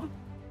lob.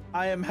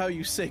 I am how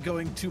you say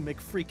going to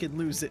McFreaking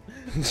lose it.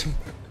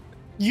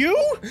 You?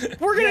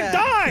 We're gonna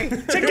die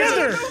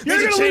together.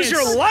 You're gonna lose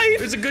your life.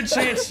 There's a good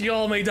chance you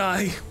all may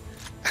die.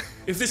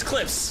 If this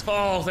clips,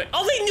 oh, they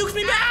nuked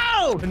me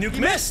now! The nuke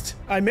missed.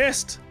 I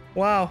missed.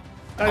 Wow.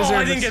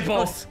 I didn't get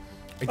both.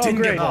 I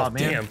didn't get both.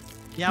 Damn.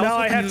 Yeah, now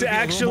I have to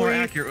actually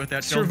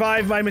with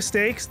survive my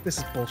mistakes. This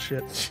is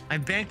bullshit. I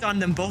banked on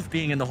them both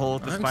being in the hole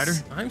with the spider.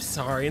 I'm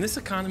sorry. In this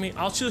economy,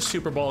 I'll choose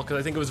Super Ball because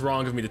I think it was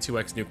wrong of me to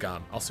 2x nuke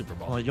Gom. I'll Super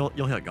Ball. Well, you'll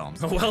hit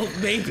Goms. Well,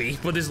 maybe,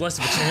 but there's less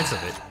of a chance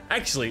of it.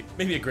 Actually,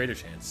 maybe a greater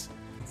chance.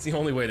 It's the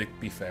only way to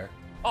be fair.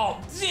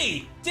 Oh,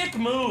 Z! Dick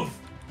move!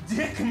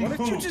 Dick move! What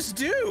did you just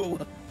do?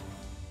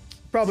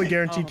 Probably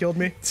guaranteed killed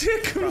me.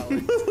 Dick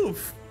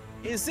move!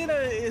 Is it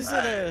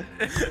a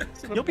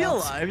You'll be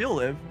alive. You'll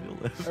live. You'll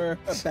live. Or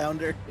a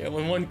bounder? Yeah,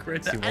 when 1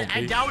 crits, you won't be.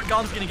 I doubt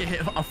Gom's gonna get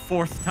hit a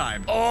 4th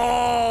time.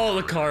 Oh,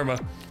 the karma.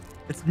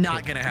 It's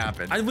not gonna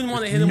happen. I wouldn't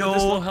want to hit him with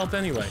this low health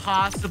anyway.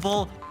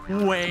 Possible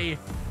way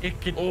it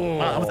could. Oh,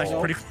 that was actually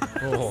pretty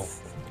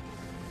close.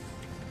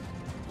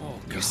 Oh,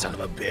 You son of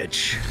a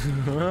bitch.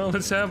 Well,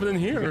 what's happening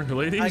here,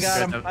 ladies? I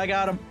got him. I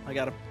got him. I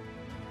got him.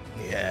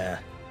 Yeah.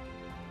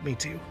 Me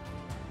too.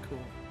 Cool.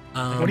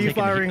 What are you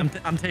firing?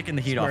 I'm taking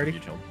the heat off of you,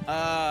 Chilled.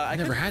 I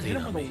never can had hit heat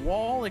him on with me. a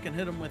wall. I can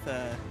hit him with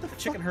a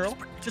chicken hurl.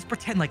 Just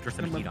pretend like there's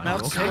some heat on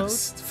Mouse you.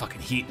 close. Okay? It's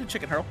fucking heat. The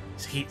chicken hurl.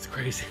 This heat's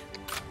crazy.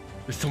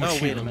 There's so much Oh,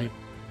 heat wait a on me. minute.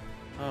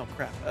 Oh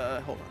crap.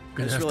 Hold on. Gonna I just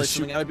have to realized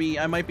shoot- something.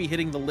 I might be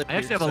hitting the lip. I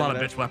actually here, have a so lot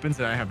of I bitch weapons,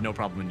 and I have no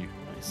problem in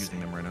Nice. using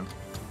them right now.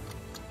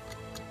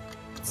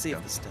 Let's see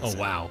if this does. Oh,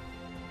 wow.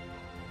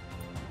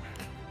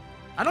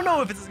 I don't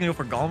know if it's gonna go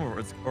for Golem or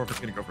if it's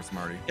gonna go for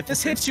Smarty. If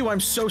this hits you, I'm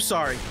so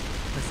sorry.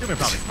 I assume it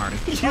probably Smarty.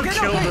 You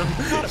killed him.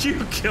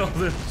 You killed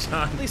him,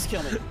 John. Please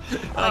kill me.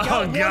 Oh,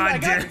 god damn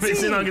it.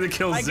 He's not gonna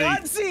kill Z. I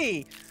got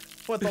Z.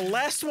 But the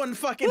last one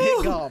fucking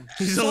hit Gom.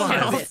 He's Son of a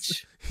alive.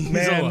 bitch.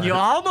 Man, You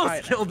almost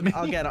Alright, killed me.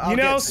 I'll get it. you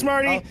know,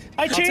 Smarty,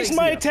 I changed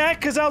my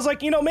attack because I was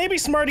like, you know, maybe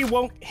Smarty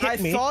won't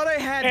hit me. I thought I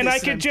had and this I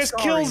could I'm just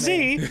sorry, kill man.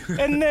 Z,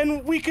 and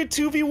then we could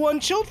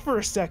 2v1 Chilled for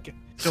a second.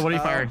 So what are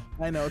you firing?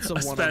 I know, it's a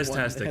That's one-on-one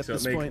fantastic, at so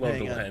this make point. love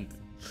Hang the on. land.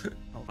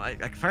 I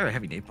can fire a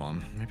heavy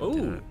napalm. Maybe I'll do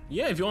Oh, that.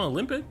 yeah, if you want to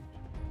limp it.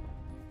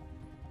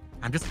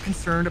 I'm just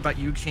concerned about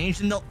you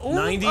changing the. Ooh,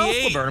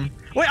 98. Burn him.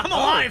 Wait, I'm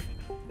alive.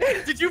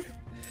 Did you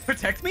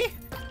protect me?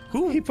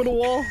 Who? He put a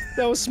wall.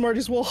 That was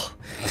Smarty's wall.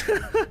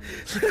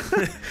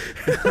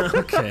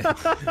 Okay.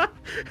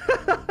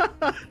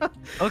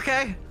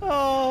 Okay.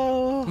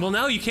 Oh. Well,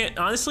 now you can't.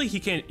 Honestly, you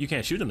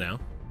can't shoot him now.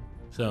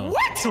 So.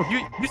 What? So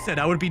you said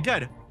I would be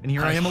dead, and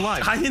here I am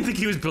alive. I didn't think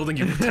he was building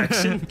your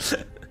protection.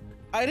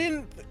 I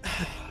didn't.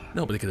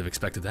 Nobody could have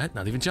expected that.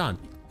 Not even John.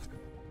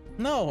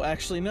 No,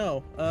 actually,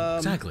 no.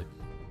 Exactly.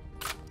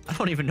 I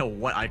don't even know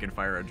what I can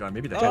fire at John.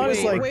 Maybe the Oh,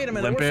 it's like wait a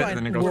minute. limp We're it fine.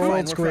 and then it We're goes. fine,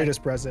 World's we're fine.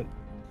 greatest present.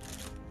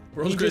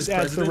 World's He just greatest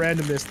adds the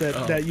president.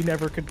 randomness that you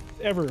never could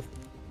ever.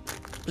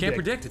 Can't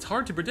predict. It's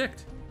hard to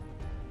predict.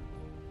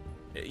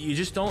 You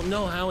just don't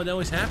know how it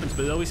always happens,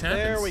 but it always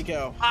happens. There we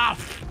go. Ah,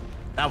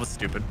 that was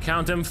stupid.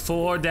 Count them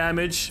 4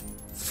 damage.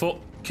 4.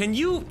 Can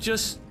you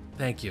just?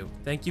 Thank you.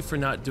 Thank you for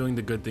not doing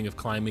the good thing of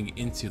climbing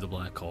into the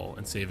black hole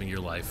and saving your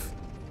life.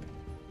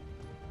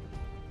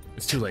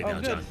 It's too late now,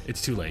 good. John.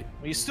 It's too late.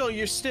 Well,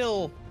 you're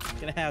still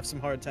gonna have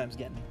some hard times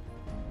getting me.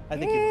 I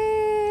think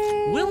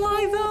you Will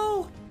I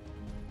though?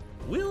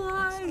 Will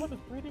I?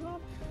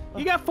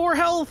 You got 4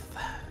 health.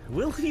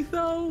 Will he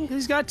though?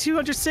 He's got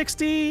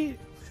 260.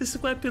 This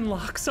weapon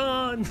locks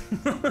on.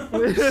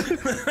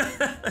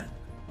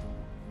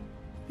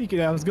 You could.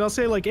 I was gonna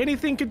say like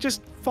anything could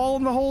just fall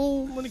in the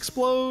hole and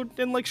explode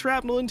and like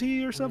shrapnel into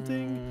you or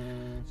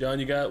something. John,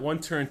 you got 1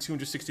 turn,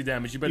 260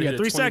 damage. You better You get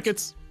got a 3 20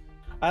 seconds.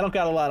 I don't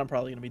got a lot. I'm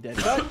probably gonna be dead.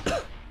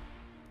 But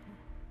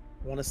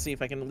I want to see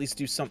if I can at least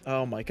do something.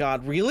 Oh my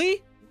god,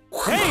 really?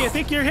 Hey, I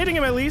think you're hitting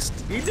him at least.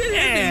 He did hit me.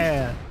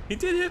 Yeah. He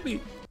did hit me.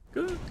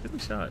 Good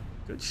shot.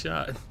 Good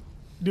shot.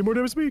 Do more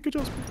damage to me. Good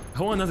job.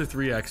 I want another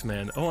 3x,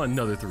 man. I want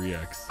another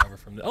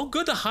 3x. Oh,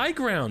 good, the high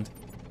ground.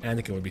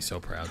 Anakin would be so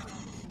proud.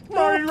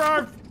 Marty,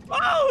 run!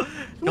 Oh!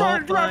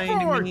 Run, Don't run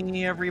forward. mind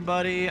me,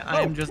 everybody.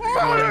 I'm just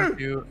going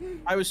to.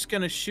 I was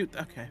gonna shoot.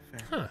 Okay,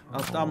 fair.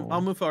 Huh.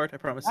 I'll move forward. I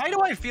promise. Why do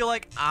I feel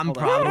like I'm Hold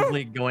on.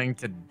 probably going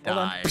to Hold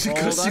on. die?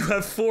 Because Hold you on.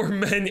 have 4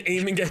 men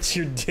aiming at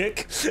your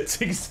dick. That's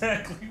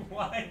exactly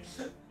why.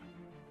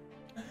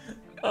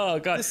 Oh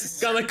god,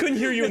 God, I couldn't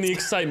hear you in the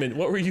excitement.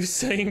 What were you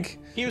saying?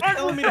 He was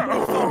telling me to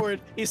move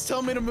forward. He's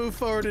telling me to move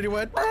forward, and he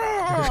went.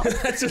 "Ah!"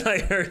 That's what I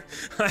heard.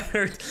 I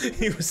heard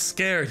he was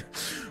scared.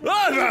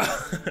 Wow.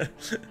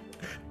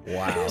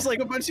 It was like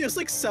a bunch of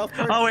like South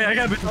Park. Oh wait, I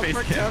got a bit of South face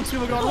Park cam.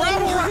 townspeople going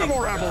rabble, rabble,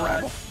 rabble,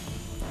 rabble.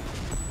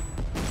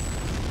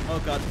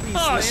 Oh god, please. Oh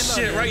land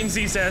shit! on Right him. in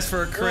Z's ass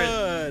for a crit.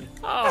 Good.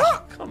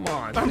 Oh, come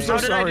on. I'm so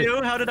sorry.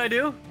 How did I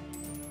do?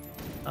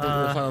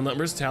 Final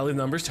numbers. Tally the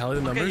numbers. Tally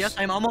the numbers. Okay, yes,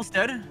 I'm almost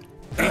dead.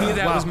 Any of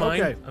that Wow, was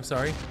mine. okay. I'm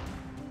sorry.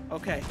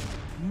 Okay,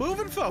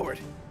 moving forward.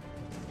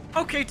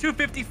 Okay,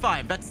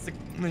 255. That's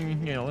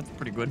that's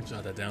pretty good.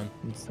 Jot that down.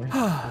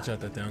 I'm Jot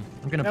that down.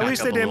 gonna At back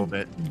least up they a little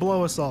didn't bit.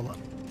 blow us all up.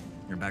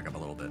 You're back up a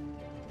little bit.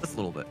 Just a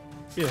little bit.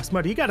 Yeah,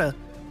 Smuddy, you gotta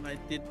I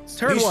did.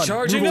 turn He's one.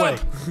 charging move up.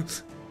 away.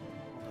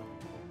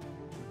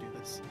 Do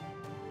this.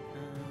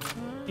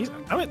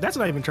 I mean, that's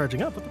not even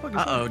charging up. What the fuck is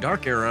that? Uh-oh,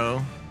 dark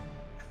arrow.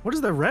 What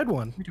is the red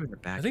one? We're doing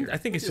it back I think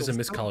here. it's just a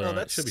miscolor No, on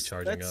it. It should be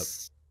charging up.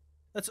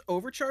 That's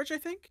overcharge, I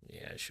think.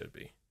 Yeah, it should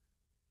be.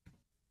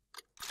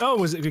 Oh,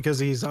 was it because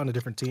he's on a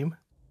different team?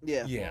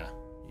 Yeah. Yeah.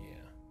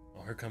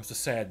 Oh, here comes the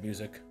sad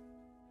music.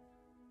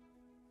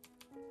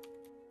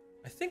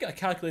 I think I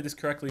calculated this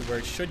correctly where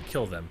it should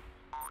kill them.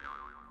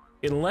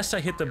 Unless I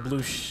hit the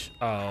blue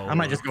oh. I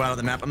might just go out of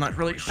the map. I'm not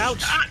really.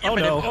 Ouch! Ah, Oh yep,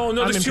 I no! did. Oh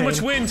no, I'm there's in too much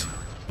pain. wind.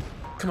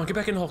 Come on, get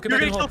back in the hole. Get You're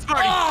back in gonna the kill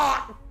hole.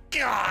 Sparty. Oh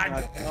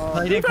God!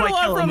 I didn't quite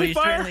kill him, but you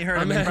fire. certainly hurt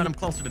him. I'm You in. brought him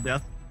closer to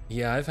death.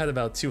 Yeah, I've had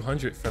about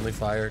 200 friendly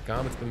fire.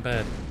 Gom, it's been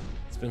bad.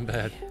 It's been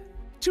bad.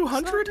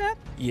 200?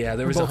 Yeah,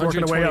 there was both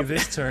working our way 120 up.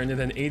 this turn and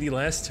then 80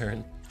 last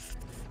turn.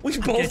 We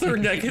both are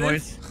negative.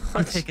 Boys.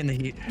 I'm taking the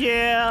heat.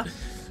 Yeah.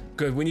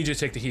 Good, we need you to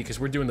take the heat because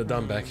we're doing the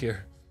dumb back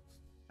here.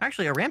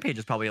 Actually, a rampage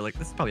is probably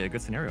this is probably a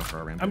good scenario for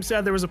a rampage. I'm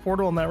sad there was a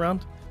portal in that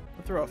round.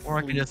 I'll throw a Or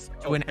I can fleet. just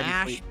do Oh, an heavy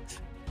ash fleet.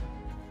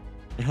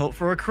 and hope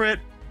for a crit.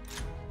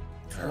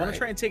 I want to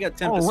try and take out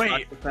Tempest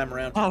wait. this time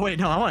around. Oh wait,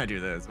 no, I want to do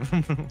this.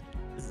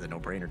 This is a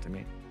no-brainer to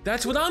me.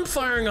 That's what I'm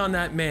firing on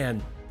that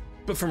man,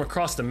 but from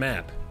across the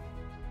map.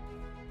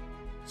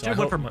 So Should I have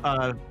went hope from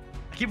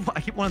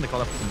I keep wanting to call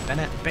that from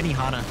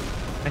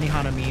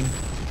Benihana meme.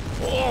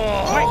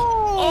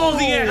 Oh,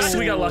 the X!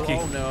 We got lucky.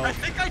 Oh no. I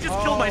think I just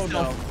killed myself.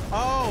 No.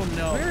 Oh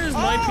no. Where is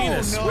my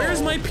penis? No. Where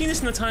is my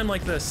penis in a time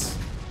like this?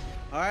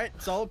 All right,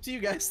 it's all up to you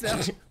guys now.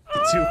 The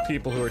two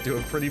people who are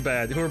doing pretty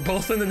bad, who are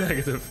both in the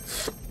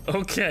negative.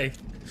 Okay,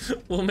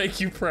 we'll make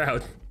you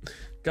proud.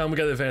 Gom, we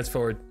gotta advance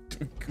forward.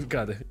 We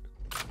gotta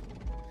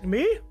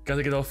Me?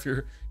 get off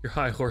your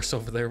high horse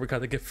over there. We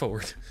gotta get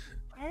forward.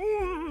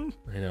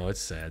 I know, it's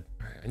sad.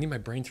 Alright, I need my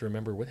brain to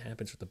remember what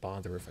happens with the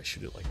bonder if I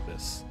shoot it like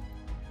this.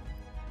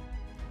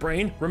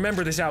 Brain,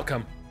 remember this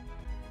outcome.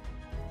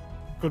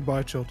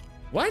 Goodbye, Chilled.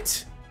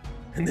 What?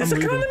 In this I'm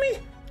leaving. economy?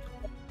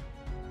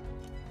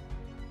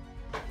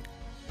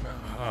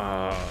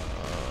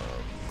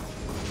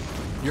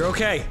 You're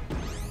okay.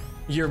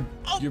 You're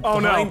Oh, no.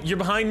 behind. You're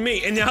behind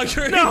me, and now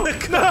you're No,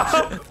 in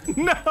the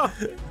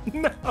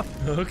no.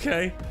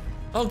 Okay.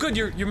 Oh, good.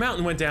 Your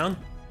mountain went down.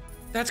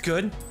 That's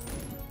good.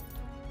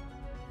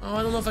 Oh,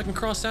 I don't know if I can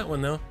cross that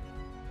one though.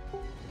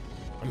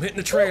 I'm hitting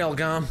the trail,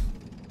 Gom.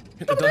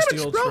 Hitting the dusty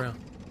damage, old bro. trail.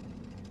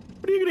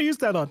 What are you gonna use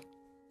that on?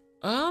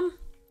 You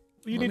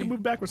Let need to me-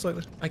 move backwards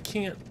slightly. I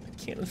can't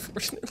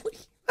unfortunately.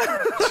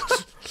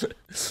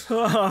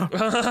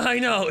 I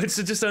know, it's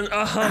just an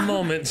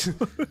moment.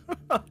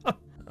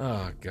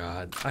 Oh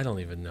god, I don't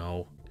even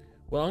know.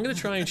 Well, I'm gonna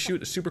try and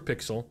shoot a super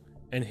pixel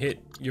and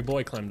hit your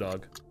boy Clem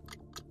Dog.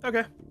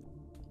 Okay.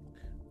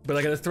 But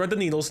I gotta thread the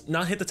needles,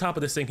 not hit the top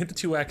of this thing, hit the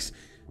 2x,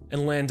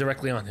 and land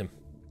directly on him.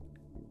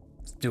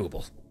 It's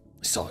doable.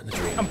 I saw it in the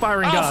dream. I'm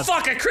firing Oh God.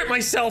 fuck, I crit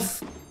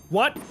myself!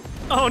 What?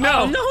 Oh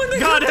no! Oh, no, and they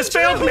God got has the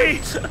failed me!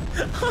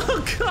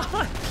 Oh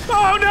god!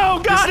 Oh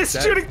no! God is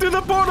that- shooting through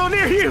the portal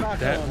near you!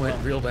 That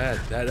went real bad.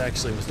 That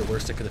actually was the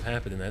worst that could have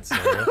happened in that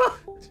scenario.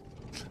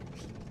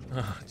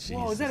 Oh, Jesus.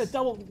 Whoa, is that a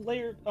double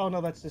layer? Oh no,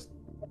 that's just.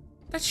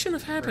 That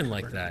shouldn't have happened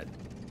like that.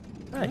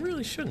 Hey. It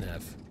really shouldn't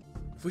have.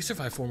 If we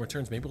survive 4 more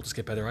turns, maybe we'll just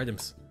get better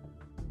items.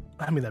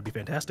 I mean, that'd be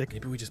fantastic.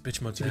 Maybe we just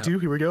bitch mode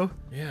 2v2, here we go.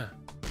 Yeah.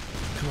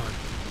 Come on.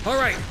 All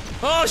right.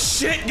 Oh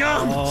shit,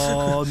 Gum!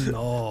 Oh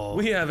no.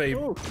 We have a.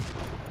 Oh.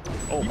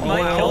 Oh,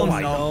 Might kill my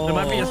himself. There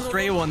might be a God.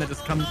 stray one that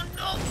just comes.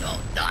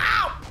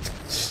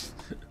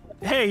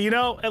 Hey, you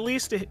know, at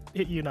least it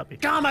hit you, not me.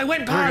 Gum, I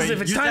went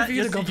positive. It's Use time that- for you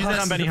to use- go use that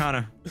on positive.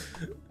 Benihana.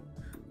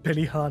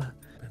 Benihana.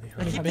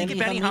 I keep thinking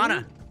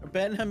Benihana.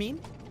 Ben Hameen?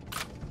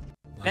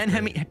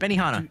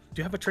 Benihana. Do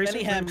you have a tracer?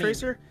 Benny Flame Hameen.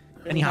 tracer?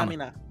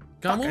 Benihana.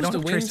 Gum, what I was don't the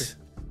have wind? tracer.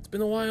 It's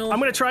been a while. I'm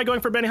gonna try going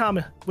for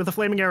Benihana with a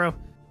flaming arrow.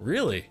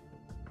 Really?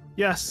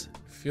 Yes.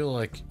 I feel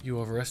like you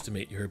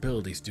overestimate your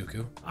abilities,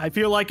 Dooku. I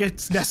feel like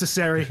it's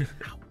necessary.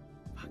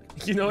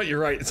 You know what? You're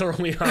right. It's our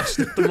only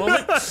option at the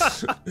moment.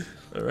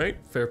 All right,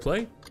 fair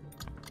play.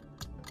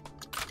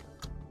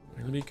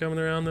 She'll be coming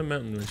around the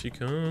mountain when she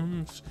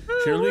comes.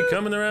 She'll be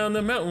coming around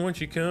the mountain when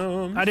she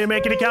comes. I didn't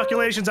make any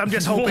calculations, I'm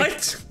just hoping.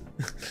 What?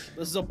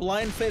 This is a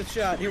blind faith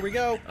shot. Here we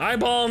go.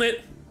 Eyeballing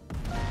it.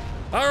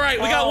 All right,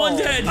 we got one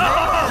dead.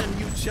 Man,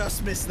 you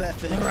just missed that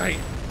thing. All right.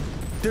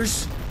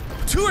 There's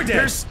 2 are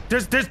dead.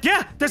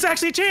 There's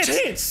actually a chance.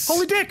 Chance.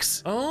 Holy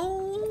dicks.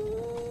 Oh.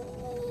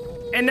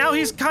 And now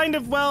he's kind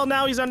of, well,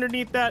 now he's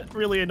underneath that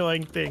really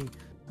annoying thing.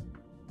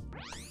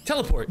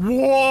 Teleport.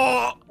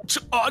 Whoa!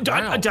 Wow.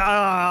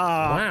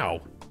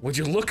 Wow. Would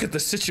you look at the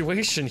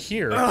situation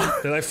here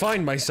that I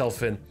find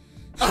myself in?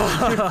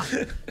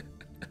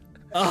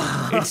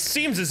 It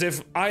seems as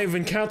if I've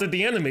encountered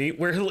the enemy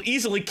where he'll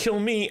easily kill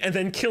me and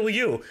then kill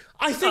you.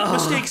 I think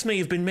mistakes may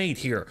have been made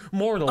here.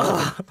 Mortal.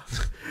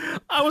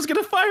 I was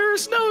gonna fire a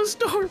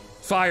snowstorm.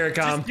 Fire,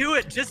 Com. Just do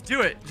it. Just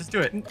do it. Just do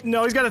it.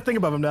 No, he's got a thing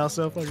above him now,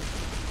 so.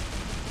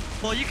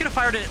 Well, you could have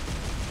fired it,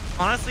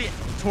 honestly,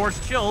 towards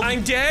Chilled.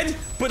 I'm dead,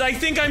 but I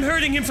think I'm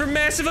hurting him for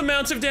massive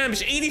amounts of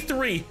damage.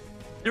 83.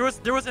 There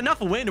was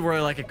enough wind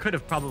where like it could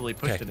have probably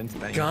pushed it into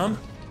that. Com,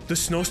 the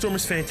snowstorm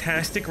is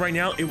fantastic right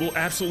now. It will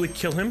absolutely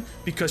kill him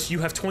because you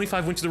have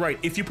 25 wind to the right.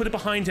 If you put it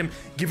behind him,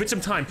 give it some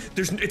time.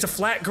 It's a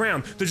flat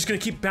ground. They're just gonna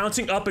keep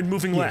bouncing up and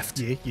moving left.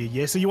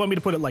 Yeah. So you want me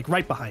to put it like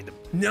right behind him?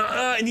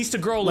 No, it needs to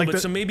grow a little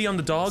bit. So maybe on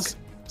the dog.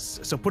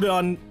 So put it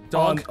on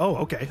dog. Oh,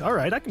 okay. All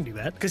right, I can do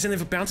that. Because then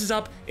if it bounces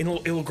up,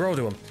 it'll grow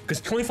to him.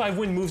 Because 25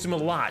 wind moves him a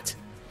lot.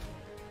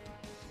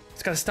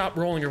 It's gotta stop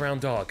rolling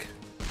around dog.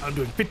 I'm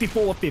doing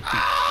 54 or 50.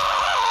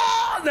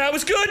 That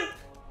was good.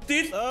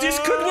 This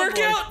could work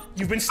out.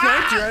 You've been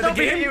sniped. You're out of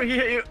the game. He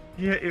hit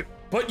you.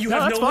 But you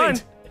have no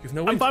wind. You have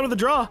no wind. I'm fine with the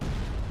draw.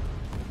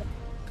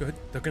 Good.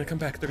 They're gonna come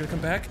back. They're gonna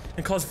come back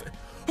and cause.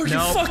 Are you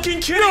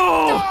fucking kidding?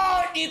 No!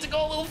 Oh, I need to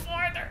go a little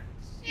farther.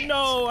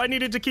 No, I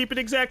needed to keep it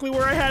exactly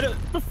where I had it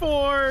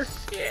before.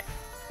 Yeah.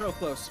 So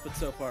close, but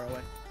so far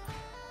away.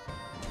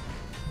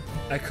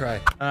 I cry.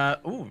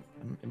 Ooh,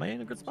 am I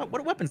in a good spot?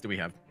 What weapons do we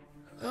have?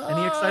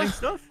 Any exciting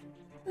stuff?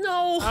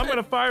 No. I'm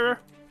gonna fire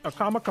a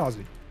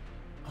kamikaze.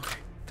 Okay.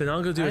 Then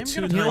I'll go do it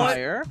 2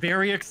 times.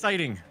 Very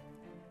exciting.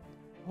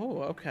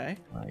 Oh, okay.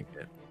 I like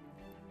it.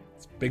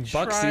 It's big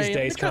bucks these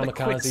days,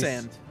 kamikazes.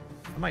 Quicksand.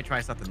 I might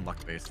try something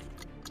luck-based.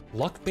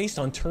 Luck-based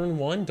on turn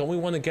 1? Don't we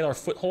want to get our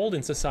foothold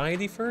in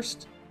society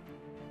first?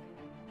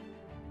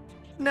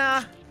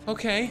 Nah.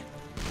 Okay.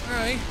 All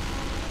right.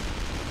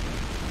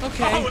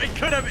 Okay. Oh, it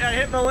could have. I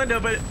hit Melinda,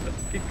 but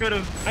it could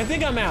have. I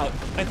think I'm out.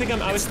 I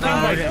was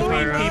pinged by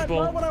 3 people.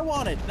 Not what I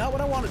wanted. Not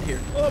what I wanted here.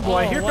 Oh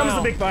boy, here comes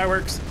the big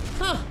fireworks.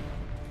 Huh.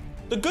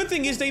 The good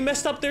thing is they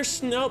messed up their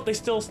nope, they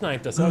still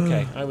sniped us.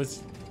 Okay,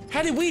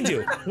 how did we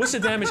do? What's the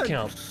damage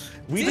count?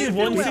 We did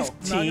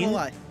 115.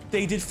 Well,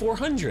 they did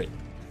 400.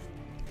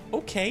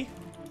 Okay.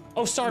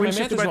 Oh, sorry, We my math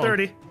shifted is by wrong.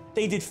 30.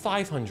 They did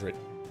 500.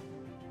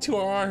 To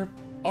our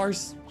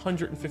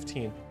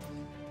 115.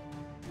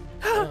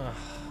 Oh,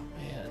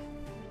 man.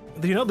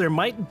 You know, there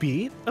might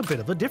be a bit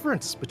of a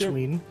difference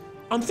between.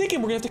 I'm thinking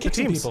we're gonna have to kick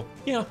some people.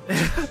 Yeah.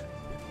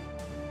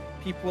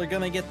 People are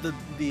gonna get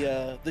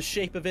the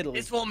shape of Italy.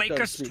 This will make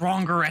us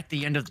stronger at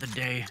the end of the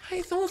day.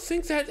 I don't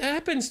think that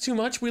happens too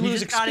much. We You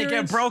lose just gotta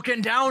experience. get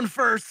broken down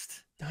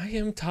first. I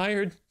am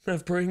tired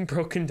of being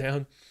broken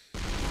down.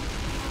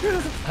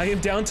 I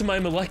am down to my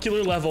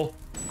molecular level.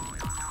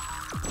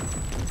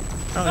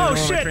 Oh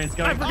shit!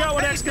 I forgot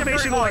what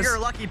excavation was. You're a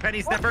lucky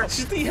penny sniffer.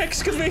 The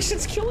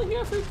excavation's killing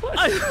everybody.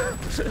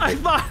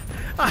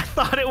 I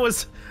thought it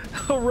was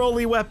a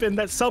rolly weapon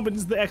that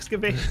summons the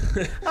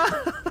excavation.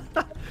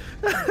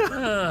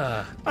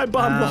 I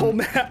bombed the whole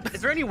map.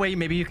 Is there any way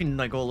maybe you can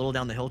like go a little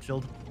down the hill,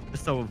 Chilled?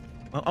 Just so.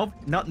 Oh,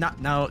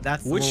 no,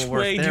 that's. Which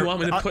way do you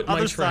want me to put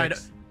my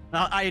tracks?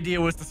 Idea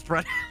was to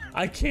spread.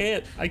 I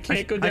can't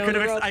go down the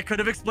road. I could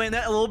have explained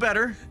that a little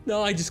better.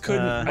 No, I just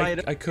couldn't.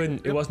 I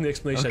couldn't. It wasn't the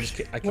explanation.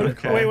 Okay. I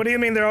couldn't. Wait, what do you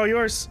mean they're all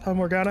yours,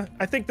 Morgana?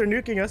 I think they're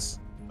nuking us.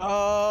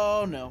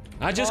 Oh no.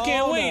 I just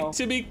can't wait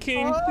to be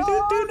king.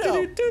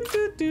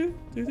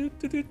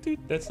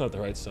 That's not the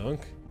right song.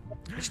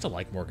 I used to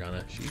like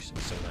Morgana. She used to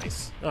be so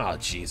nice. Oh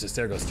Jesus,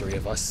 there goes 3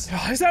 of us.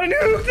 Oh, is that a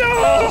nuke?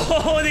 No!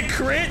 Oh, and it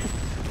crit.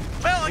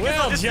 Well, I guess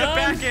I'll just sit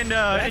back and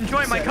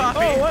enjoy my coffee.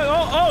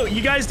 Oh,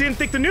 you guys didn't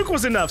think the nuke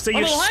was enough, so you.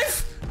 I'm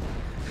alive?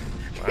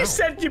 You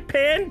said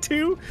Japan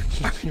too?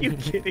 Are you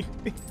kidding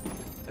me?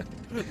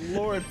 Good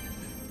lord.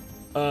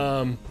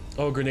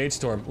 Oh, grenade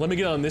storm. Let me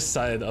get on this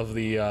side of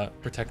the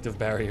protective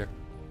barrier,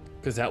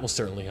 because that will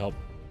certainly help.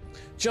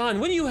 John,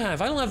 what do you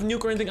have? I don't have a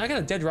nuke or anything. I got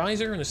a dead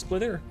riser and a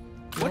splitter.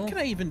 What can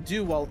I even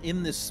do while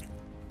in this?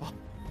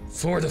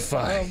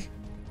 Fortify.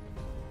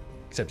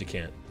 Except you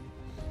can't.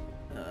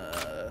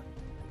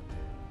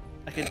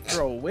 I can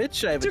throw a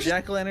witch. I have a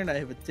jack-o'-lantern. I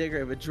have a digger. I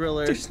have a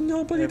driller. There's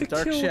nobody to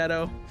Dark kill.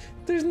 Shadow.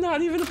 There's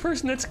not even a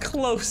person that's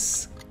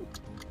close.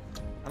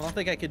 I don't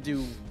think I could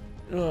do.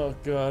 Oh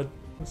God.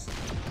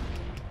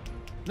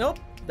 Nope.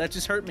 That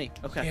just hurt me.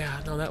 Okay.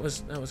 Yeah. No, that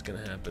was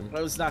gonna happen.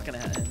 That was not gonna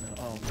happen.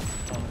 Oh.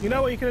 You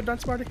know what you could have done,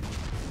 Smarty?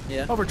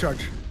 Yeah.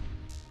 Overcharge.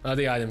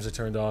 The items are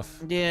turned off.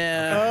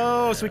 Yeah.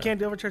 Oh, so we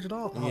can't overcharge at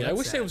all. Oh, Yeah, I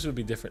wish those would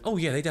be different. Oh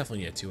yeah, they definitely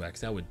need a 2x.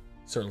 That would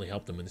certainly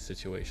help them in this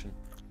situation.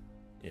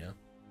 Yeah.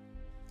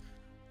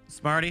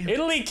 Smarty.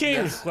 Italy King!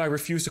 Yes. Well, I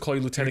refuse to call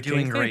you Lieutenant You're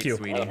doing King. great, Thank you.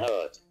 Sweetie.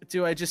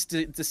 Do I just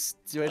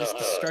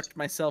destruct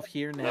myself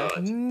here now?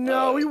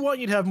 No, we want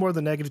you to have more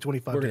than negative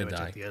 25 We're gonna damage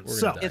die. at the end. We're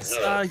So gonna die. It's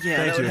yeah, Thank that you,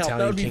 would help. Italian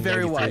That would be King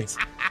very 93. wise.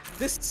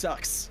 This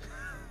sucks.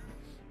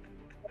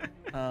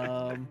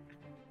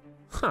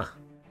 Huh.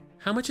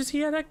 How much is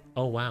he at?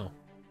 Oh wow.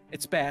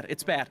 It's bad.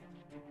 It's bad.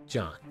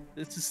 John.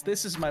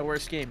 This is my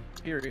worst game.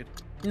 Period.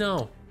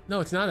 No,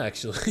 it's not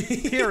actually.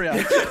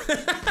 Period.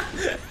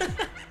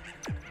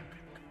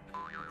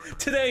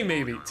 Today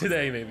maybe.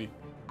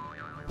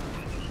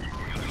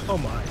 Oh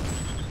my.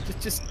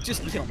 Just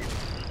kill me.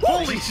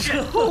 Holy shit!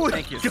 Holy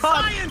Thank you.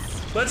 God.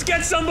 Science! Let's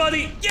get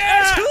somebody.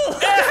 Yeah,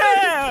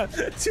 Yeah!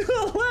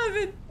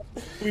 211.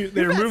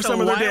 They removed some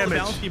of their damage.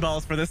 Bouncy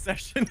balls for this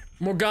session.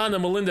 Morgana,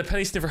 Melinda,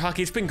 Penny Sniffer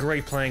Hockey. It's been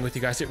great playing with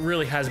you guys. It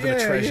really has been a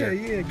treasure.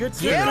 Yeah. Good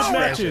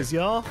matches,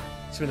 y'all.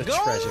 It's been a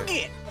treasure.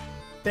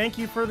 Thank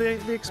you for the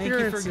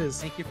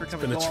experiences. Thank you for It's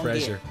coming. been a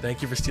treasure.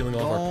 Thank you for stealing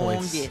all of our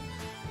points.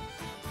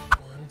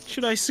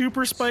 Should I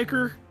super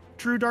spiker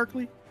Drew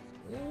Darkly?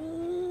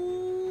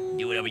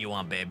 Do whatever you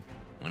want, babe.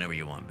 Whenever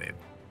you want, babe.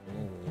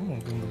 Oh,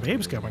 the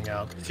babe's coming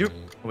out.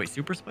 Wait,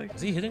 super spike?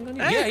 Is he hitting on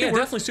you? Hey, Yeah, we're-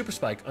 definitely super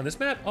spike on this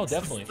map. Oh,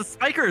 definitely. The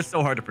spiker is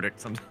so hard to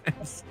predict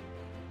sometimes.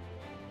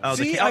 Oh,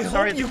 See, I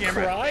hope you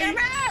cry.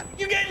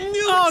 You get nuked.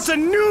 Oh, it's a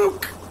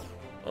nuke!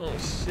 Oh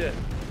shit.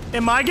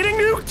 Am I getting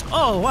nuked?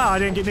 Oh wow, I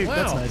didn't get nuked. Wow.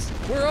 That's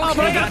nice. We're okay. Oh,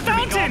 but I got Got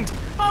to be fountained!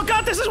 Oh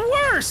god, this is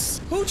worse!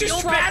 Who just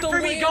Feel dropped bad the for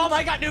me, land? Gom.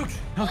 I got nuked.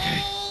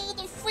 Okay.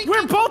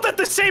 We're both at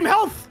the same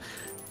health!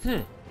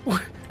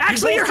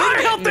 Actually, you're both higher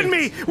did health get than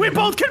me! We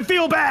both can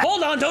feel bad!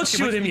 Hold on, don't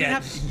shoot him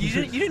yet.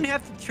 You didn't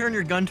have to turn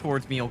your gun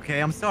towards me, okay?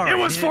 I'm sorry. It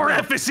was for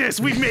emphasis!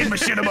 We've made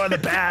machinima in the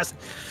past!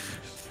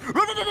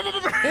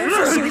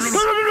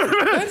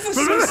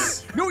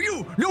 Emphasis. No,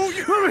 you! No,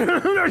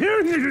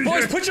 you!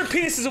 Boys, put your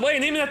penises away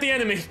and aim it at the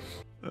enemy.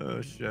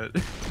 Oh, shit.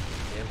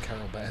 Damn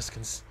Carol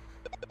Baskins.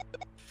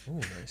 Oh,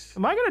 nice.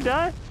 Am I gonna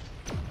die?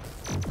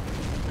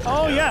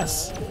 Oh,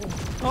 yes.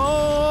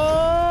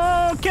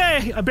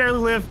 Okay, I barely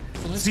live.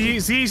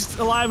 Z's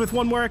alive with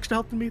one more extra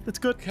health than me. That's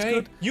good. That's Okay,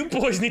 good. you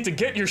boys need to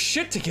get your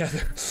shit together.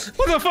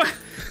 What the fuck?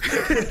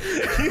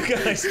 You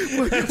guys.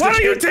 Why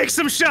don't you take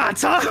some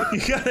shots, huh? You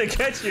gotta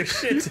get your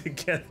shit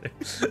together.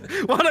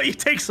 Why don't you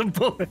take some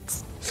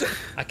bullets?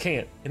 I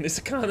can't in this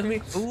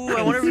economy. Ooh,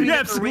 I wonder if we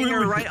Yeah, get the ringer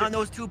absolutely. right on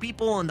those two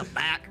people in the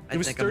back. It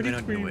was think I'm gonna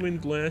 33 do it. win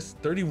last,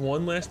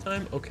 31 last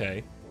time.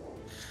 Okay,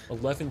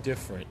 11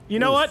 different. You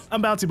know Oof. what?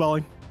 I'm bouncy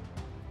balling.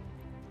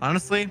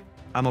 Honestly,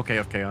 I'm okay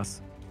with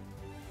chaos.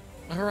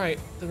 All right,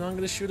 then I'm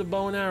gonna shoot a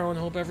bow and arrow and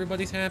hope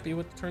everybody's happy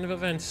with the turn of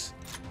events.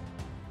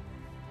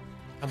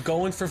 I'm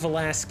going for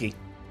Velasky.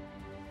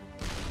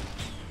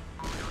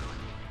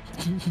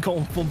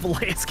 Going full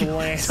Velasky.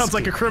 Velasky. Sounds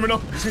like a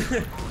criminal.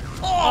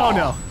 Oh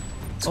no.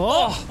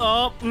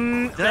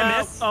 Did I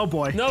miss? Oh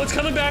boy. No, it's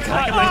coming back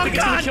hot. I Oh think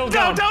it's gonna god! kill No,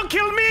 Gom. don't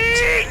kill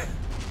me!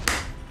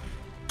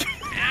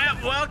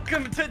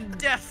 Welcome to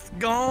death,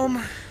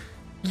 Gom.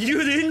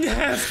 You didn't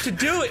have to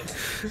do it.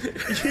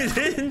 You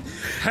didn't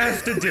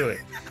have to do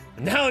it.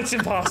 Now it's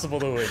impossible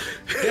to win.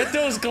 Get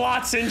those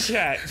glots in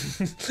chat.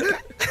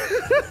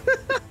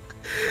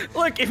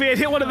 Look, if we had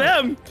hit one of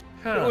them,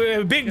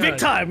 big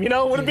time, you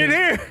know, would have been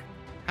here.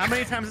 How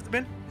many times has it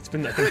been? It's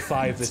been, I think,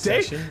 5 this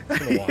Today? session.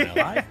 It's been a while.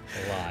 A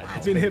lot.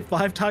 I've been hit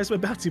 5 times by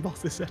bouncy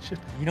balls this session.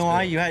 You know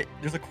why?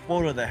 There's a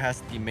quota that has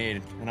to be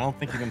made, and I don't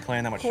think you've been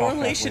playing that much.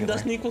 Correlation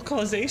doesn't equal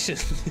causation.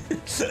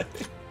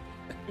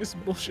 This is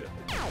bullshit.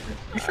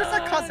 You sure it's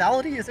not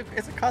causality? Is it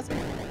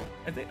causality?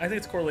 I think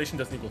it's correlation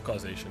doesn't equal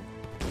causation.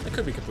 I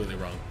could be completely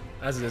wrong.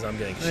 As it is, I'm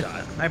getting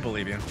shot. I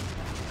believe you.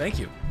 Thank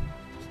you.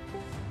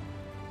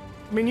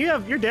 I mean,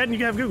 you're dead and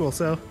you have Google,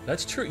 so.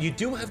 That's true. You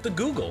do have the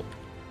Google.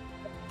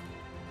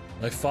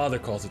 My father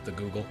calls it the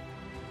Google.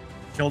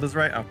 Chilled is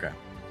right? Okay.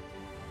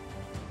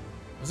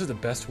 Those are the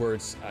best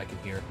words I can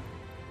hear.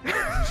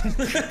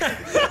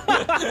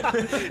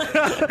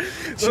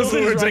 Those are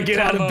the words I get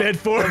out of bed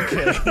for.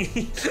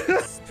 Okay.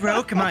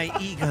 Stroke my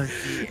ego.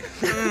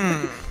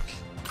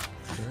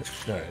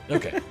 Alright,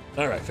 okay.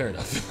 Alright, fair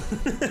enough.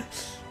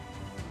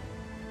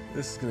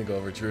 This is gonna go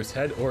over Drew's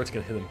head, or it's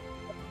gonna hit him.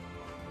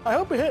 I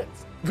hope it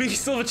hits. We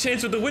still have a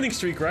chance with the winning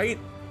streak, right?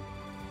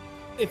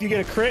 If you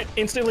get a crit,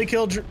 instantly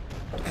kill Drew.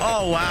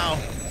 Oh wow.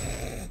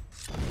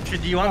 Do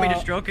you want me to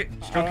stroke your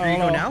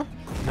ego now?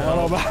 I don't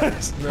know about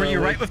this. Were you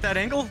right with that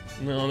angle?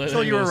 No, that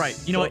So you were angle's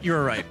right. You know what? You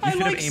were right. You I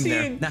should have like aimed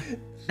seeing- there.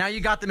 Now you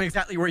got them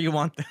exactly where you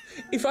want them.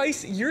 If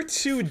you're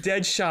 2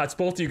 dead shots,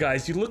 both of you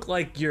guys, you look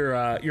like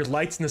your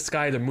lights in the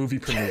sky at a movie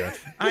premiere.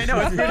 I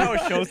know. You know,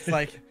 it shows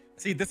like,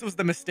 see, this was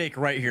the mistake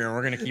right here, and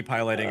we're gonna keep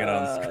highlighting it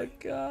on screen. Oh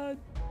god.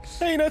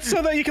 Hey, you know, it's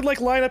so that you can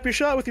like line up your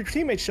shot with your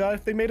teammate's shot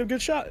if they made a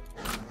good shot.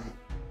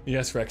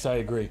 Yes, Rex, I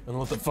agree. I don't know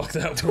what the fuck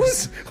that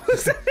was.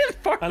 Was that it?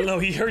 I don't know,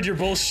 he heard your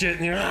bullshit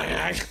and you're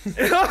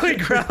Oh, he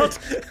growled.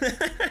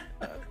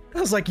 I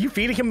was like, you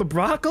feeding him the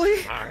broccoli?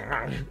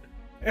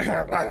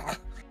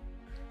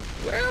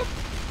 Well,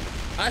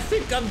 I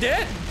think I'm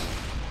dead.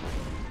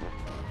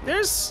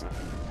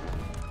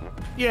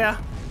 Yeah,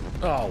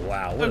 Oh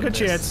wow, what a good miss.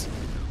 chance.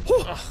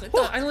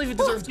 I don't even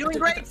deserve to Doing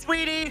great,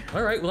 sweetie.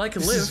 All right, well I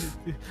can live.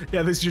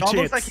 Yeah, this is your It chance.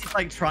 looks like he's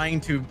like trying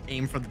to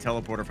aim for the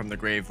teleporter from the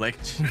grave, like,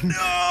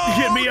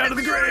 Get me out of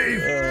the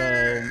grave!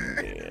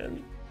 Oh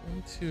man.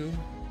 1, 2.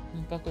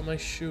 Buckle my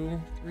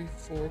shoe. 3,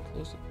 4.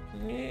 Close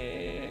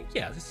it.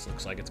 Yeah, this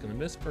looks like it's gonna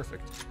miss.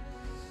 Perfect.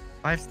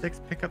 5,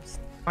 6 pickups.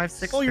 5,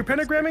 6. Oh, you're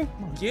pentagramming?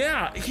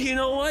 Yeah, you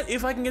know what?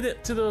 If I can get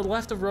it to the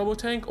left of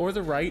Robotank or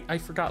the right, I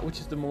forgot which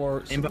is the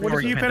more. What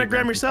if you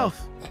pentagram yourself?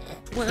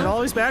 It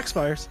always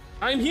backfires.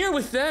 I'm here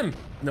with them.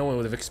 No one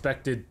would have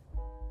expected.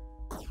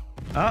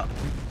 Oh,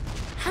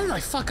 How did I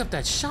fuck up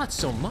that shot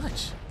so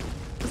much?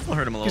 This will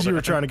hurt him a little bit. Because you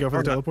were trying to go for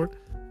the teleport.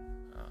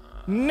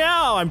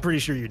 Now I'm pretty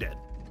sure you're dead.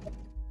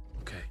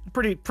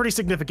 Okay. Pretty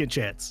significant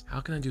chance. How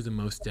can I do the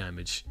most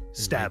damage in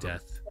Stab my him.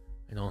 death?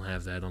 I don't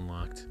have that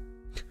unlocked.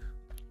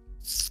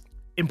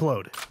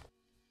 Implode.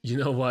 You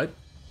know what?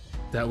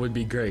 That would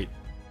be great.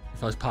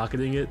 If I was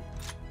pocketing it.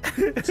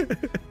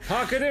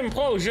 Pocket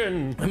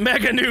implosion!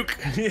 Mega nuke!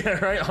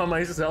 Yeah, right, on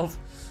myself.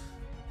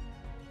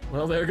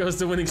 Well, there goes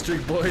the winning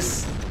streak,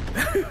 boys.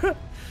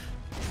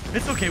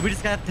 It's okay, we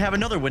just got to have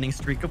another winning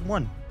streak of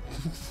 1.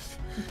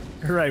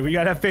 Right, we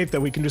gotta have faith that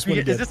we can just win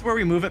again. Is this where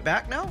we move it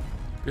back now?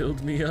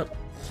 Build me up.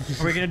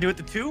 Are we gonna do it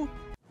to 2?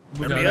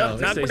 No,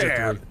 not it stays at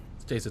bad. 3.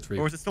 Stays at 3.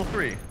 Or is it still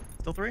 3?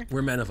 Still 3?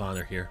 We're men of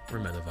honor here. We're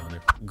men of honor.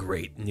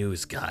 Great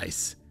news,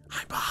 guys.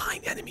 I'm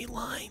behind enemy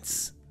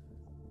lines.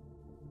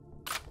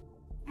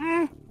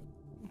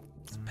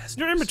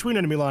 You're in between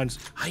enemy lines.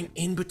 I'm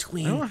in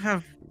between I don't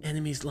have...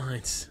 enemies'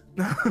 lines.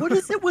 What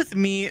is it with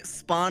me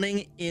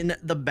spawning in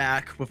the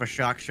back with a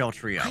shock shell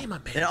trio? I am a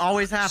man. It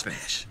always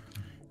happens.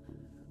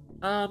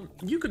 Smash.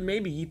 You could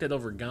maybe eat that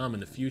over Gom in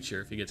the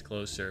future if he gets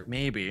closer.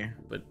 Maybe.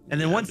 But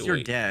And then you once have to you're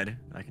wait. dead,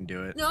 I can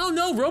do it. No,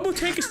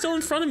 Robotank is still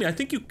in front of me. I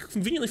think you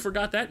conveniently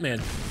forgot that man.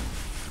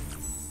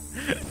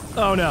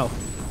 Oh no.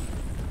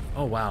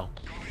 Oh wow.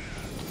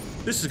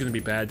 This is gonna be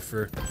bad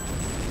for.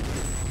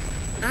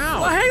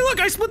 Ow! Oh, hey,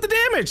 look, I split the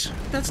damage.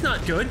 That's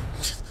not good.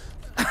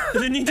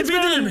 They need to be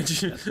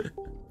damage.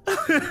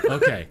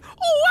 Okay.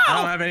 Oh I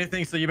don't wow. have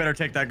anything, so you better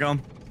take that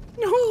gum.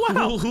 Oh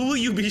wow. Who will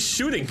you be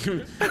shooting?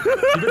 You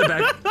better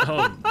back.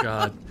 Oh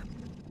god.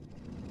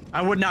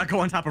 I would not go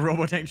on top of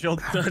Robotank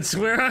Shield. That's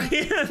where I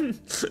am.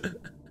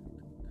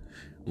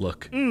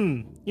 Look.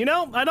 You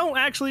know, I don't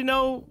actually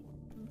know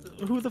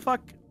who the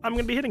fuck I'm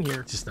gonna be hitting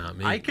here. Just not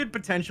me. I could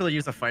potentially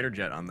use a fighter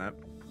jet on that.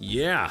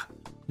 Yeah.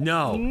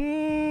 No.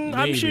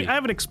 I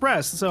have an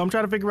express, so I'm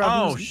trying to figure out.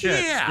 Oh who's...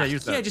 shit! Yeah.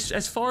 Use that. Yeah. Just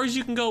as far as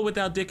you can go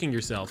without dicking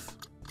yourself.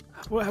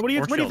 What do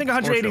you Or think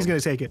 180 is shield. gonna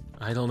take it?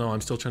 I don't know. I'm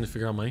still trying to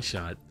figure out my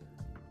shot.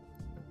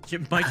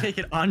 You might take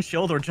it on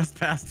shield or just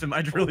past him. I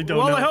really don't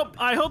know. Well,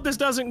 I hope this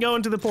doesn't go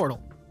into the portal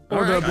or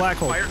All the right. black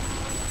hole. Fire.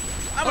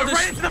 I went there's-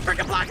 right into the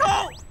freaking black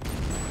hole!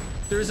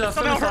 There's a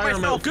Somehow friendly hurt fire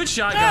on my. myself. Good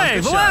shot, guys. Hey,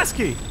 Good shot.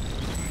 Velasky!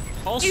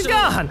 Also, He's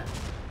gone.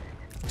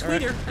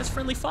 Tweeter has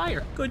friendly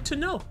fire. Good to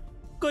know.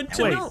 Good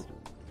to Wait. know.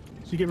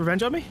 Did you get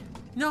revenge on me?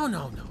 No.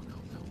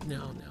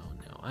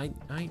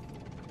 I.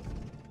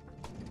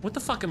 What the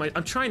fuck am I?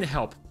 I'm trying to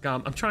help,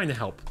 Gom. I'm trying to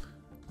help.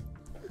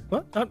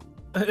 What?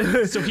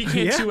 So he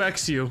can't Yeah?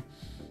 2x you.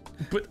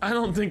 But I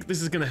don't think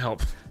this is gonna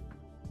help.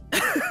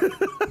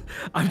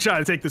 I'm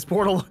trying to take this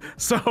portal,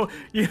 so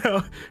you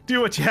know, do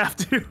what you have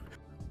to.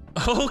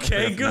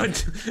 Okay,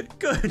 good.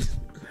 Good.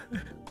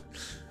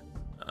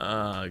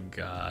 Oh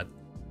god.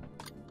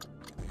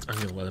 I'm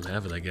gonna let him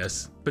have it, I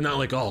guess. But not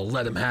like, oh,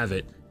 let him have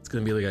it. It's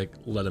gonna be like,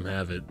 let him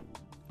have it.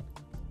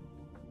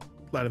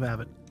 Let him have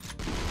it.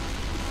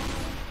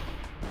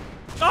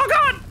 Oh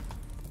god!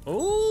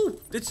 Oh,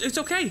 it's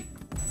okay.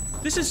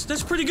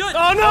 That's pretty good.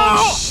 Oh, no!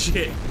 Oh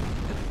shit.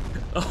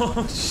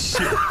 Oh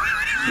shit.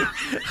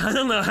 I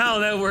don't know how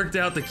that worked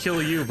out to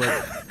kill you,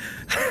 but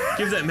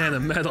give that man a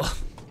medal.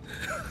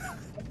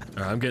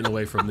 Alright, I'm getting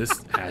away from this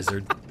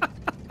hazard.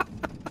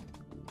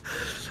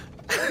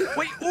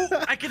 Wait, ooh,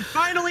 I can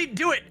finally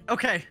do it.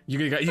 Okay.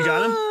 You got him?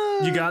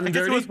 You got him I guess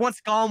dirty? it was once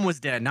Golem was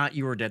dead, not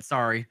you were dead.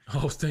 Sorry.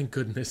 Oh, thank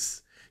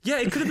goodness. Yeah,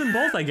 it could have been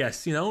both, I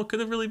guess. You know, it could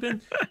have really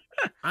been.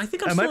 I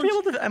think I might be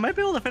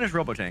able to finish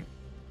Robotank.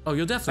 Oh,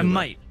 you'll I definitely.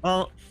 might.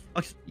 Well,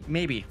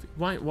 maybe.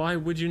 Why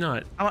would you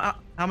not?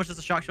 How much does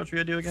the shock shell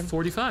trio do again?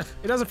 45.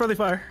 It doesn't friendly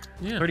fire.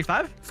 Yeah.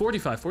 35?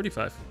 45.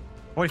 45.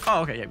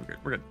 Okay, yeah,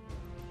 we're good.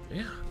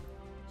 Yeah. I was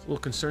a little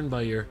concerned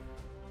by your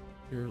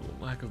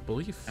lack of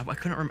belief. I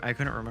couldn't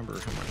remember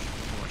how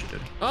much it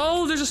did.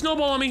 Oh, there's a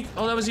snowball on me.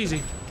 Oh, that was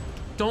easy.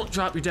 Don't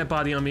drop your dead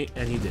body on me,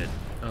 and he did.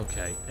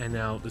 Okay, and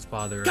now this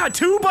bother. Got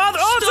 2 bother.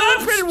 Oh,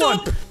 Stop, it's an upgraded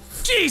stop. one.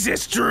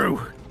 Jesus,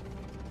 Drew.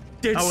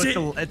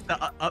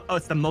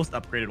 It's the most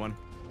upgraded one.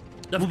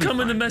 I'm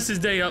coming to mess his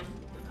day up.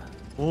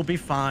 We'll be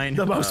fine.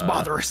 The most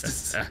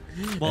botherous.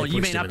 Well, I you may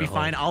pushed him not in be a hole.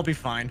 fine. I'll be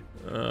fine.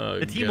 Oh,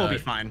 The team will be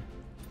God. fine.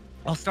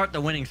 I'll start the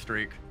winning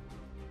streak.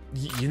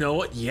 You know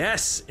what?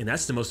 Yes, and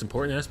that's the most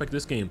important aspect of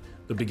this game.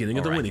 The beginning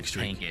of the Or I winning can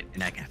streak. tank it,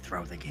 and I can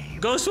throw the game.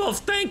 Ghost Wolf,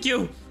 thank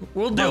you.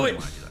 We'll do Why would it. I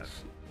wanna do that?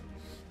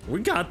 We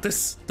got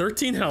this.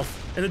 13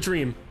 health and a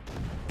dream.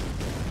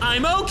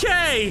 I'm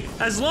okay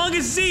as long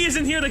as Z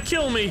isn't here to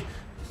kill me.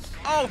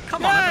 Oh,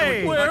 come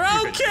Hey! on.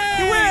 We're okay.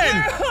 You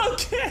win. We're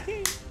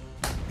okay.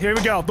 Here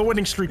we go. The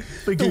winning streak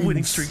begins. The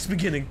winning streak's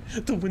beginning.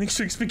 The winning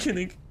streak's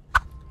beginning.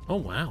 Oh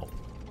wow.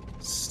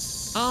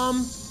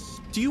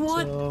 Do you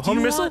want? So, do you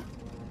homing missile? want-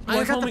 I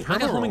have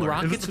homing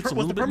rockets. Which is a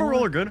Was little the bit promo more.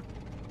 roller good?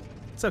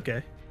 It's okay.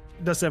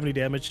 It does 70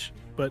 damage,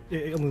 but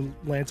it only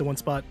lands in one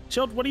spot.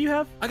 Chilled, what do you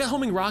have? I got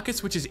homing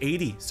rockets, which is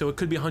 80, so it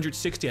could be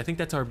 160. I think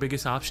that's our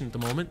biggest option at the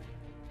moment.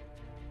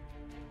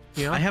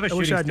 Yeah. I have a I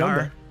wish shooting I'd known star.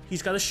 that.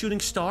 He's got a shooting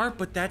star,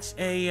 but that's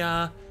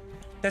a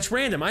That's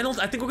random. I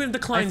think we're gonna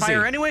decline Z. I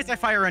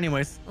fire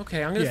anyways.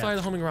 Okay, I'm gonna fire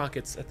the homing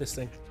rockets at this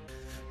thing.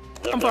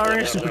 I'm firing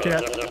a super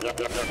cat.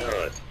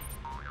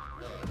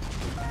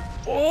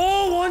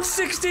 Oh,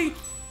 160!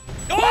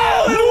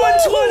 Oh, and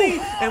 120!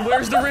 And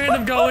where's the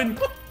random going?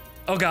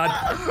 Oh god.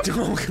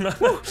 Oh god.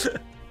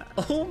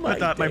 Oh my I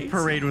thought days. my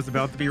parade was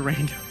about to be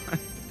rained on.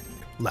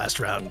 Last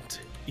round,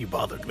 you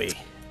bothered me.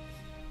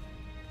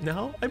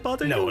 No, I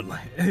bothered No you. one.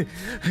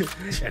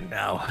 And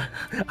now,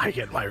 I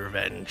get my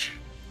revenge.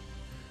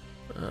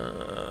 Who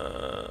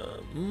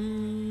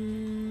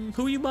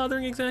are you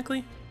bothering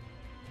exactly?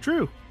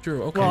 True.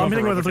 Drew, okay. Well, I'm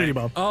hitting with a 3D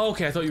bomb. Oh,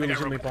 okay, I thought you were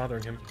legitimately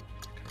bothering him.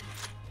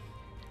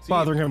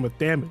 Bothering him with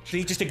damage.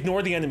 See, just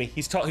ignore the enemy.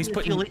 He's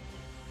putting...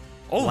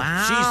 Oh,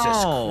 Wow.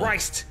 Jesus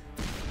Christ.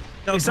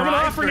 Is someone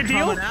offering a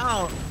deal?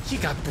 He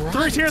got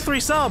bribed. Tier 3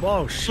 sub.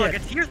 Oh, shit.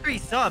 Look, a tier 3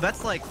 sub,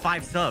 that's like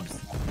 5 subs.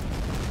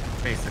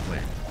 Basically.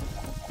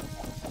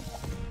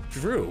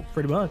 Drew.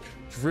 Pretty much.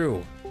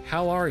 Drew,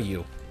 how are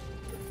you?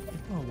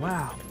 Oh,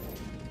 wow.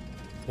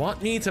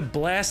 Want me to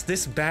blast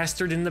this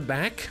bastard in the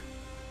back?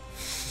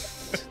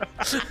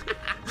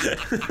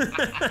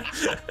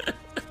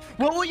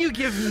 What will you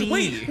give me?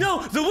 Wait,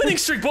 no, the winning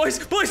streak, boys,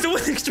 the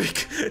winning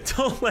streak.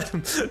 Don't let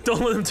him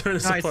turn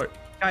us apart.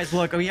 Guys,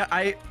 look,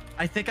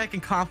 I think I can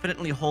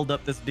confidently hold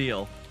up this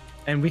deal,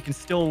 and we can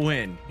still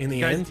win. In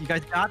the end, end, you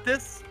guys got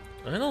this.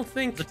 I don't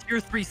think. The tier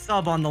 3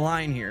 sub on the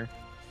line here.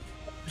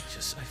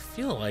 I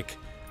feel like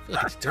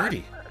it's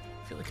dirty.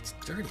 I feel like it's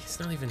dirty. It's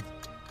not even.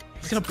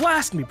 He's gonna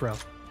blast me, bro.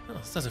 No,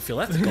 this doesn't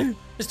feel ethical.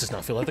 This does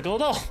not feel ethical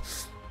at all.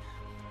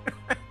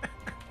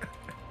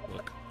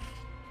 Look,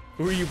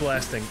 who are you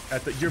blasting?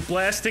 You're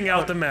blasting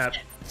out the map.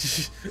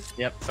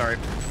 Yep, sorry.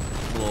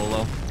 A little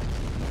low.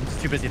 I'm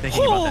just too busy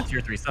thinking about that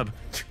tier 3 sub.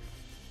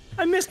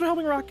 I missed my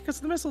homing rocket because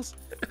of the missiles.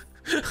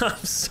 I'm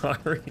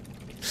sorry.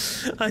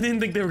 I didn't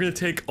think they were gonna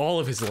take all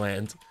of his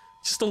land.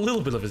 Just a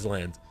little bit of his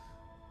land.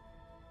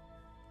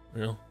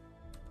 Well,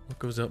 what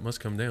goes up must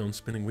come down,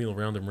 spinning wheel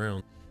round and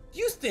round. Do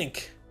you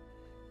think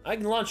I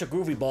can launch a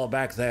groovy ball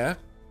back there,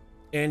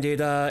 and it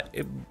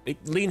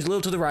leans a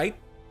little to the right,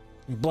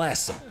 and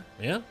blasts him?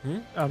 Yeah?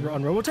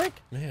 On Robotech?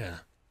 Yeah.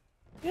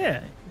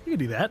 Yeah, you can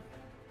do that.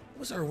 What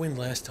was our win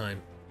last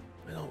time?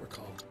 I don't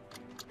recall. 1,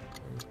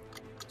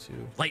 2.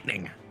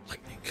 Lightning.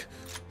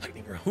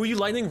 Lightning, bro. Who are you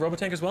lightning?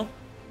 Robotank as well?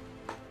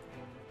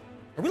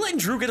 Are we letting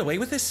Drew get away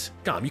with this?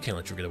 God, you can't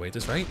let Drew get away with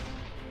this, right?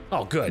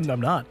 Oh, good. No,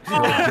 I'm not.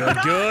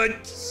 Good.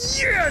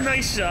 Yeah,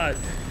 nice shot.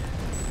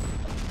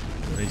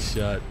 Nice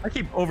shot. I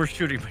keep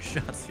overshooting my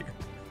shots here.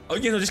 Oh,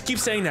 you know, just keep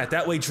saying that.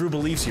 That way Drew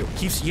believes you.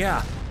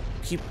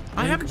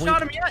 I haven't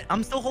shot him yet.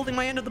 I'm still holding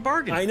my end of the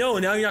bargain. I know,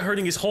 and now you're not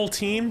hurting his whole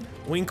team.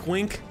 Wink,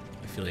 wink.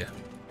 I feel ya.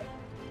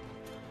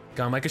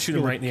 Gom, I could shoot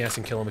him right in the ass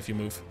and kill him if you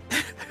move.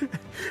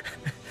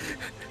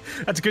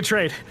 That's a good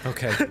trade.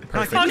 Okay,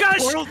 perfect. Oh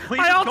gosh!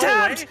 I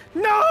alt-tabbed!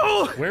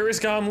 No! Where is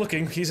Gom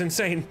looking? He's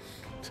insane.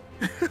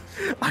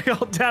 I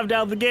alt-tabbed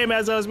out of the game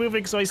as I was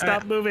moving, so I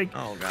stopped moving.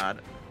 Oh god.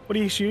 What are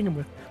you shooting him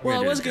with?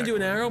 Well, I was gonna do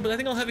an arrow, but I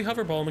think I'll heavy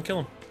hoverball him and kill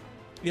him.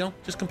 You know,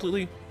 just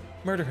completely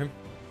murder him.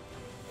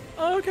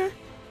 Oh, okay.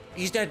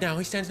 He's dead now.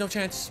 He stands no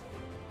chance.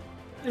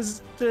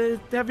 Is the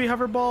heavy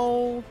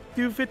hoverball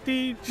do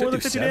 50, Should more than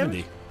do 50 70.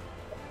 damage?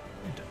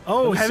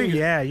 Oh, me heavy, see.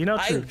 yeah, you know,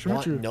 I true,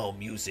 want true. no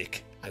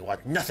music. I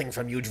want nothing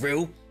from you,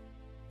 Drew.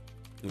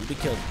 You will be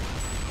killed.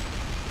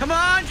 Come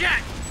on,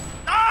 Jack!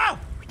 Oh!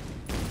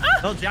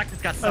 Oh, Jack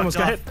just got I sucked almost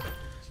off. got hit.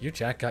 Your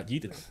Jack got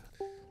yeeted.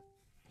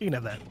 You can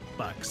have that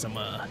box, some,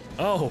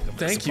 Oh,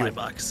 thank supply you.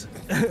 box.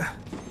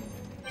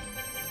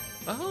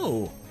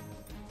 Oh.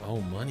 Oh,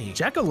 money.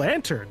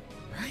 Jack-o'-lantern.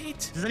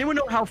 Right? Does anyone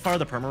know how far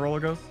the perma roller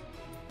goes?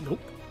 Nope.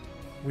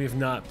 We have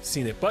not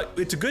seen it, but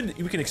it's a good.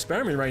 We can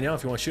experiment right now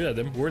if you want to shoot at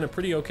them. We're in a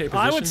pretty okay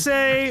position. I would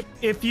say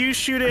if you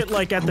shoot it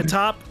like at the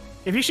top,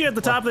 if you shoot at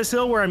the top of this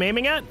hill where I'm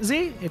aiming at,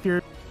 Z, if you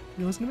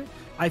listen to me,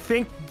 I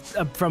think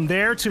from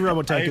there to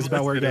Robotech is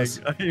about where it goes.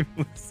 I'm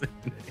listening.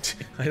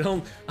 I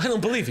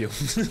don't believe you.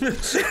 It's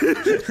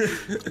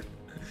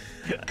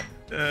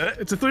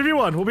a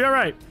 3v1. We'll be all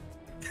right.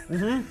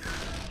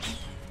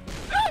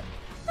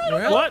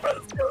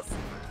 What?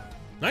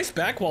 Nice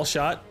back wall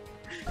shot.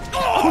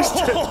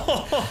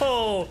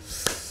 Oh!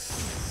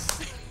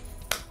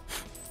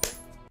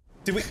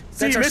 Did we?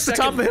 See, you missed the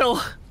top of the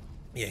hill.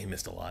 Yeah, he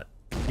missed a lot.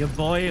 Your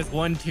boy is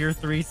 1 tier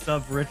 3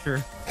 sub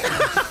richer.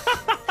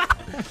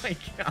 Oh my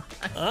god.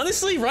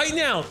 Honestly, right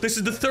now, this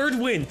is the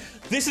 3rd win.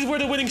 This is where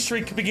the winning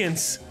streak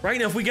begins. Right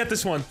now, if we get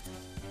this one.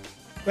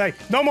 Hey,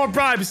 no more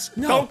bribes.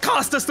 No. Don't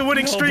cost us the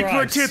winning No streak for a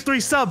bribes. tier 3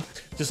 sub.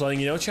 Just letting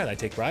you know, Chad, I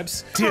take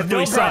bribes. Tier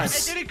 3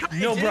 subs. It didn't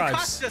No bribes.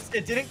 cost us.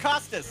 It didn't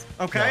cost us.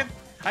 Okay. No.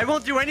 I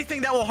won't do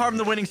anything that will harm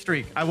the winning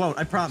streak. I won't.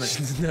 I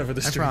promise. Never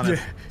the I streak. promise.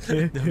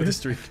 Never the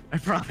streak. I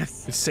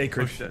promise. It's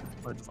sacred. Oh shit.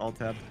 I just alt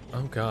tab.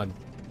 Oh god.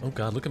 Oh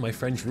god, look at my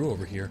friend Drew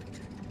over here.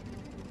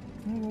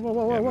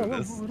 Whoa. I don't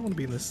want to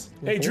be in this.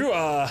 Hey Drew,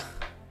 I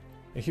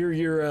hear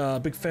you're a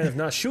big fan of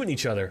not shooting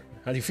each other.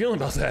 How do you feel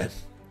about that?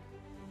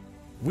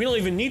 We don't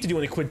even need to do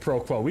any quid pro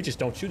quo. We just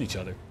don't shoot each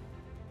other.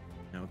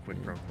 No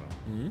quid pro quo.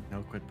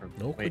 No quid pro quo.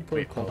 No Wait, quid pro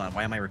wait, quo. hold on.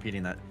 Why am I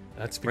repeating that?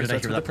 That's because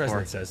that's what the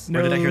president says.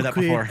 Where did I hear that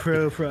before?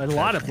 A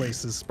lot of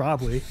places,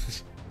 probably.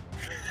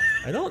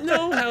 I don't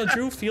know how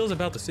Drew feels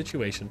about the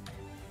situation.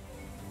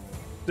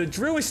 The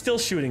Drew is still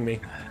shooting me.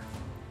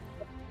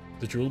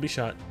 The Drew will be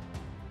shot.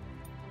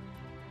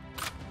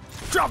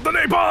 Drop the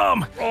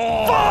napalm!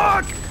 Oh.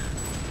 Fuck!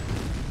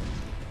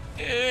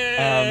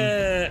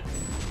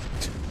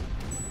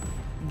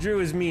 Drew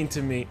is mean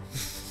to me.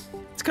 It's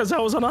because I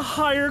was on a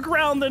higher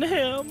ground than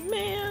him,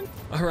 man.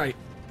 All right.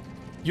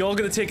 Y'all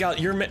gonna take out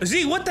your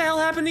Z, what the hell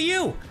happened to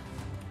you?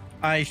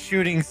 I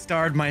shooting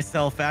starred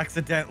myself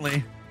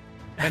accidentally.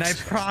 And I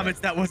promise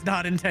that was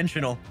not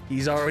intentional.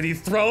 He's already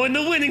throwing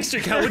the winning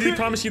streak. What did he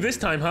promise you this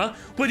time, huh?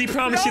 What did he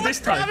promise you this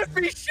time? No one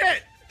promised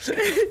me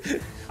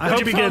shit! I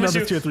hope you get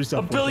another tier 3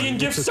 sub. A billion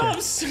gift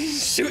subs!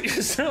 Shoot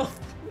yourself.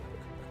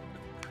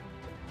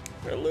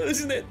 We're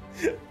losing it.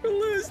 We're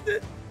losing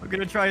it. We're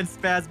gonna try and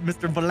spaz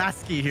Mr.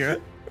 Velasky here.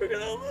 We're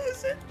gonna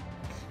lose it.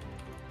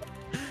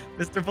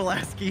 Mr.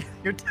 Velasky,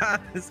 your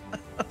time is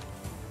up.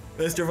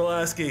 Mr.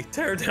 Velasky,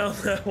 tear down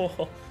that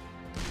wall.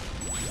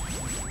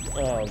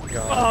 Oh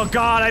god. Oh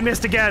god, I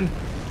missed again.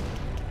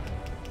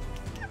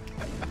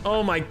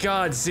 Oh my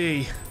god,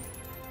 Z.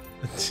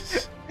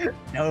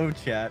 No,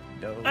 chat,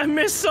 no. I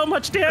missed so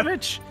much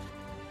damage.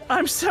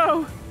 I'm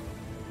so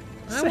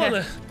I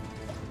wanna...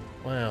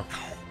 Wow.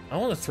 I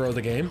wanna throw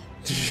the game.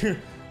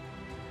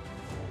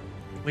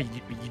 Wait,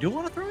 you do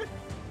want to throw it?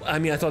 I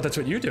mean, I thought that's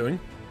what you're doing.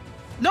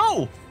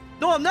 No!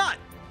 No, I'm not!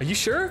 Are you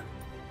sure?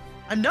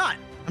 I'm not.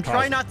 I'm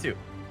trying not to.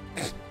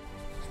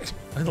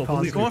 I don't I'm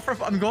believe going for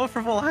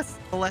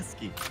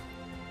Valesky.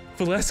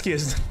 Valesky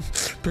is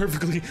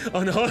perfectly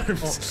unharmed.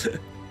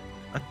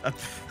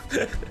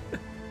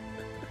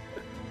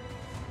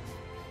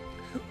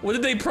 What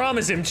did they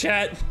promise him,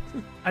 chat?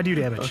 I do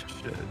damage.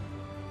 Oh, shit.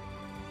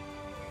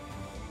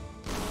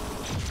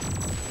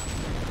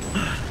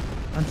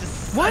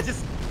 I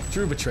just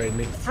Drew betrayed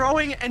me.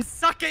 throwing and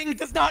sucking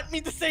does not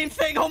mean the same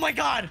thing. Oh my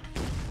god.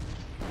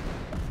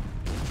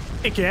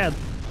 It can.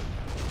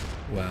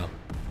 Wow.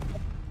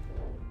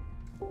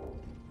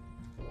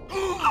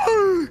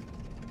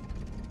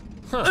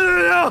 Huh.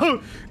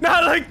 No,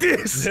 not like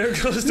this. There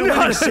goes the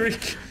winning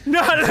streak.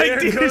 Not like There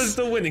this. goes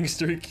the winning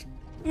streak.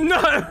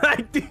 Not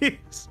like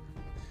this.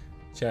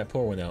 Chat,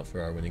 pour one out for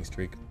our winning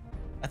streak.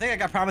 I think I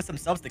got promised some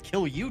subs to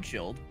kill you,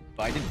 Chilled,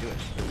 but I didn't do it.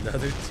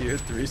 Another tier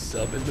 3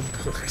 sub in the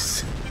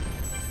books.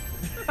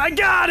 I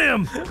got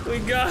him. We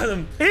got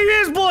him. He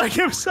is blowing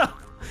himself.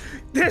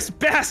 This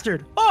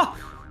bastard. Oh,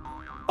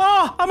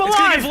 I'm It's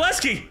gonna alive. get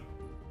Valesky.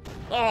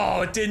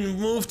 Oh, it didn't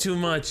move too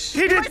much.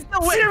 He did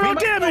 0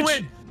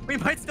 damage. We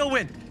might still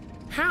win.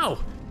 How?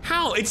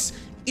 How? It's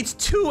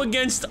 2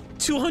 against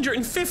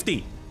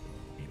 250.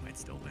 We might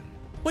still win.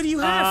 What do you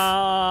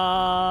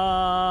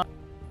have?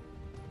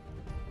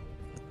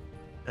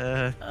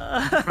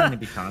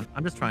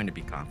 I'm just trying to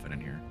be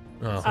confident here.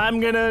 Oh. I'm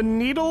gonna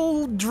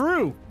needle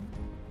Drew.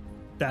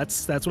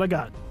 That's what I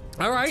got.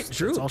 All right,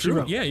 Drew. That's all she Drew.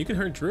 wrote. Yeah, you can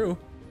hurt Drew.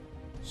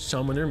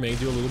 Summoner may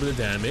do a little bit of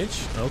damage.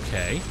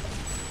 Okay.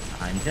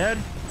 I'm dead.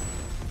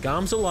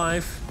 Gom's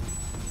alive.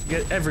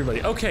 Get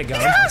everybody. Okay, Gom.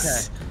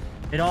 Yes!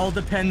 Okay. It all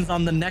depends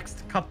on the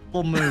next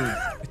couple moves.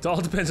 It all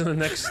depends on the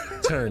next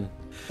turn.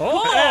 It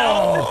all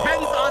Oh!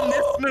 depends on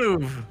this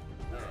move.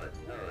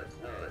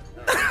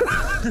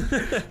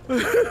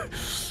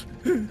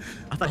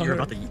 I thought you were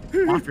about to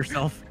off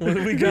yourself. What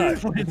do we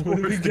got? What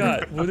do we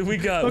got? What do we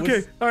got?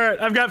 Okay, all right.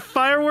 I've got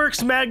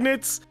fireworks,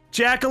 magnets,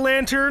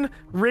 jack-o'-lantern,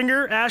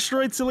 ringer,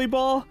 asteroid, silly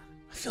ball.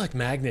 I feel like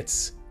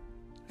magnets.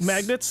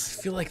 Magnets.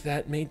 I feel like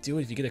that may do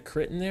it if you get a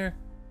crit in there.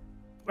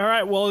 All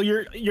right. Well,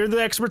 you're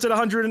the experts at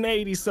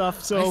 180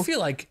 stuff. So I feel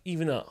like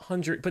even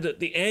 100, but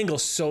the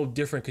angle's so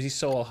different because he's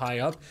so high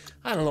up.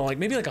 I don't know, like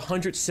maybe like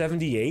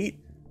 178.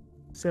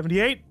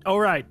 78. All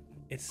right.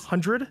 It's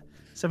 100.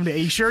 78. Are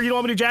you sure you don't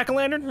want me to do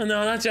jack-o'-lantern? no,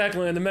 not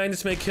Jacqueline. The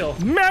magnets may kill.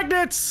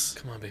 Magnets.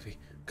 Come on, baby.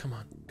 Come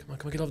on. Come on.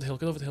 Come on. Get over the hill.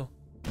 Get over the hill.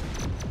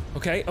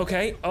 Okay.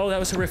 Okay. Oh, that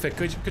was horrific.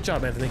 Good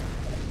job, Anthony.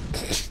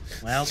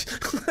 Well,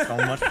 so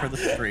much for the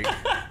streak.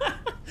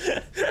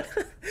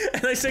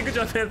 And I say good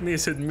job, Anthony. I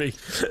said me.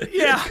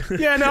 Yeah.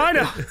 Yeah. No, I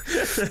know.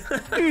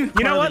 You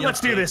know what?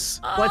 Let's do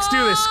this. Let's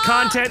do this.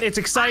 Content. It's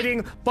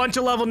exciting. Bunch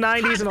of level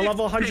 90s and a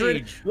level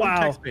 100. Wow.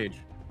 Text page.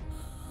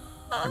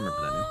 I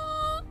remember that now.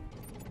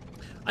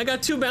 I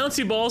got 2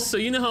 bouncy balls, so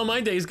you know how my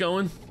day's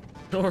going.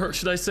 Or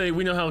should I say,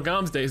 we know how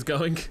Gom's day's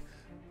going.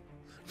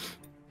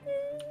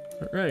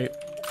 All right.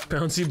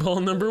 Bouncy ball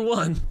number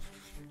 1.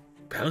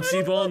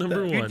 Bouncy ball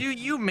number 1. You do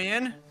you,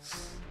 man.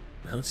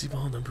 Bouncy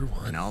ball number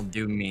 1. And I'll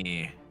do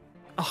me.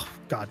 Oh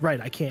God.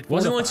 Right. I can't.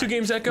 Wasn't only fortify 2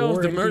 games echo.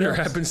 or The anything murder else.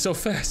 happened so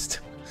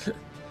fast.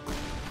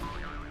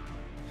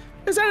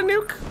 Is that a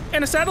nuke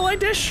and a satellite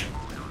dish?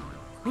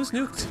 Who's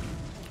nuked?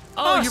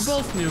 Oh, Us. you're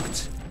both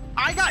nuked.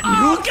 I got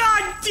Oh, nuked.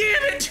 God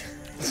damn it!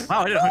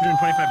 Wow, I did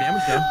 125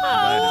 damage though.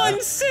 Oh,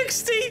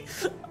 160!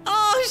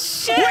 Oh,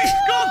 shit! Wait,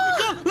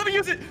 go! Let me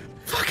use it.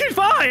 Fucking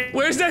fine.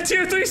 Where's that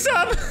tier 3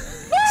 sub?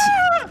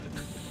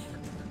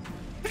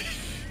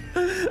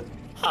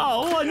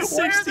 Oh,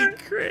 160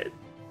 crit.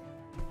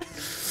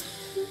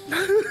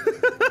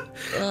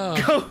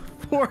 Go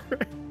for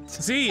it.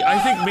 See, I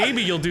think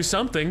maybe you'll do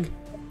something.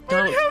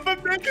 I have a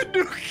mega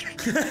nuke.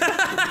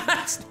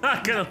 It's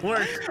not gonna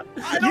work.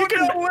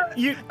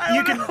 You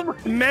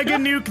can mega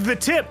nuke the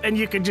tip, and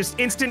you can just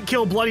instant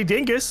kill Bloody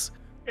Dingus.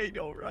 I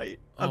know, right?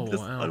 Oh,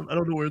 wow. I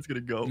don't know where it's gonna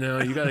go.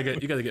 No, you gotta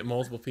get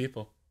multiple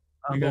people.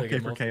 I'm okay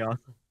for chaos.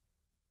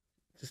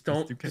 Just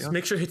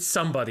make sure it hits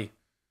somebody.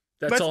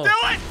 That's all.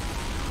 Let's do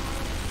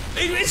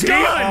it! It's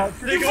gone!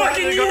 You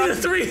fucking needed a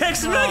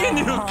 3x mega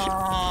nuke!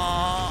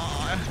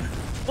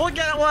 We'll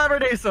get it one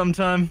day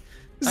sometime.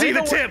 See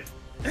the tip.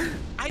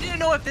 I didn't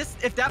know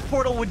if that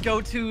portal would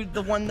go to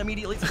the one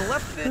immediately to the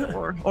left of it,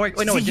 or wait,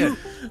 no, it did.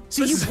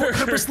 So you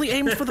purposely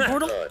aimed for the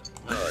portal?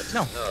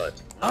 No.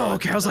 Oh,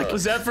 okay. I was like,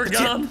 was that for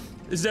Gum?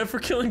 Is that for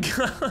killing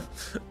Gum?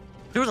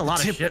 There was a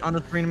lot of shit on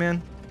the screen,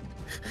 man.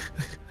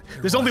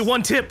 There's only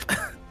one tip.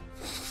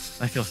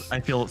 I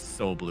feel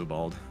so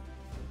blue-balled.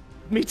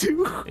 Me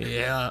too.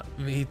 Yeah,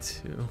 me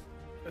too.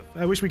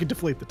 I wish we could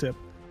deflate the tip.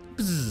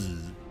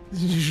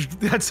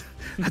 That's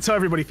how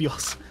everybody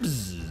feels.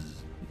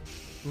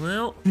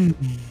 Well,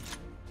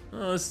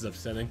 oh, this is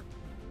upsetting.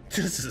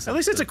 At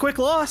least it's a quick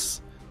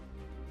loss.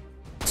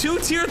 2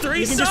 tier 3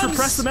 You can just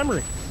repress the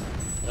memory.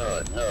 Well,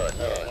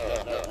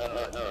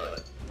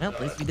 at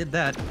least we did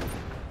that.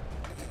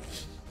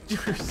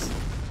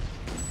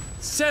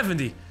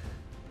 70.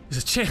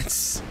 There's a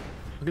chance.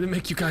 I'm gonna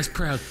make you guys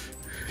proud.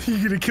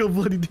 You're gonna kill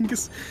Bloody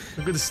Dingus?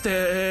 I'm gonna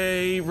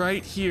stay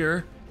right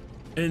here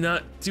and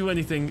not do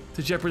anything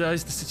to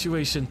jeopardize the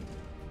situation.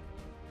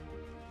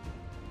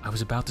 I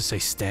was about to say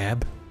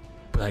stab,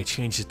 but I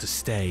changed it to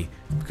stay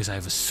because I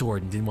have a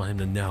sword and didn't want him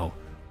to know.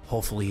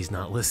 Hopefully he's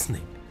not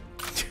listening.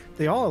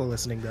 They all are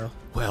listening, though.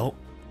 Well,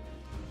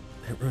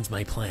 that ruins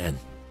my plan.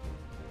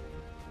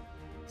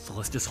 So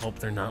let's just hope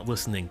they're not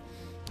listening.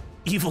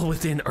 Evil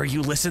within, are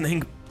you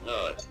listening?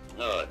 No.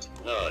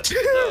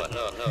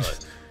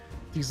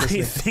 He's I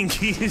listening. think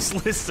he's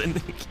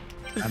listening.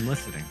 I'm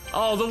listening.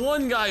 Oh, the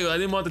one guy who I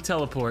didn't want to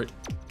teleport.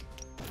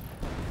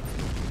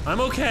 I'm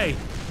okay.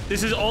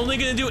 This is only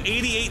gonna do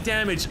 88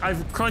 damage.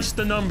 I've crunched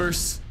the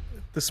numbers.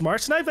 The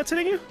smart snipe that's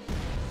hitting you?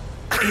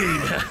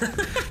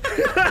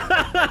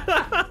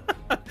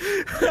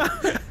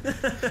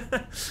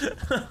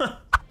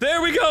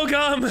 There we go,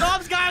 Gum.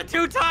 Tom's got it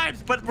 2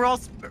 times, but we're all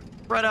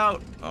spread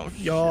out. Oh, shit.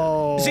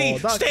 Yo. See,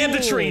 not stab the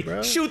cool, tree,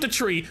 bro. shoot the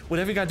tree,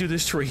 whatever you gotta do to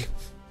this tree.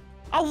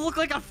 I'll look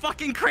like a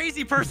fucking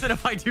crazy person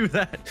if I do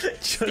that.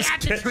 Just Stab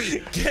the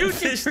tree. Get Shoot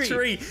this the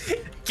tree.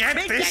 Get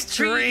Make this that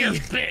tree, tree. you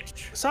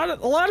bitch. So a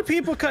lot of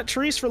people cut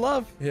trees for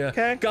love. Yeah.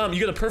 Okay. Gum, you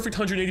got a perfect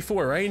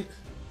 184, right?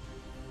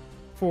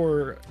 I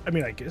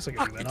mean, I guess I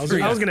can do that.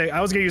 tree. I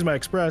was gonna use my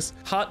express.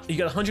 Hot, you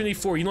got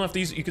 184. You don't have to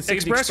use. You could save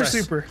Express the or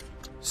express. super?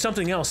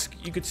 Something else.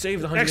 You could save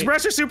the 100.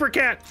 Express or super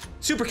cat?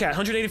 Super cat,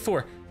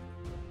 184.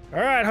 All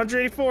right,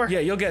 184. Yeah,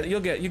 you got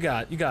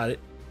it.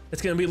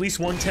 It's gonna be at least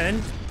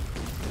 110.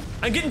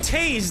 I'm getting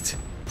tased.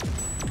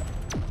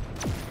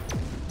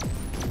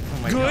 Oh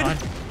my Good. God.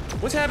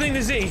 What's happening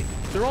to Z?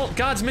 They're all.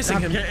 God's missing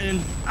him.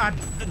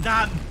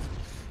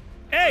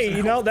 Hey,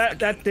 you know that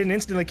didn't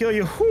instantly kill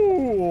you.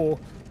 Whoo.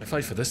 I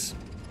fight for this.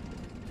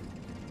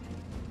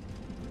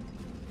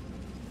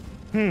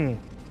 Hmm.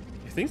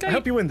 You think I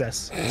hope you win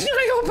this. I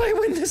hope I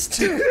win this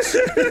too.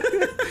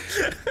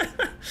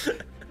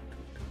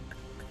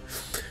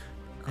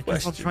 I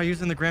guess I'll try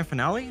using the grand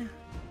finale.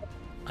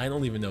 I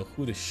don't even know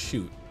who to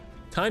shoot.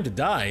 Time to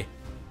die.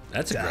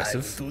 That's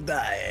aggressive. To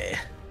die.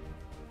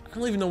 I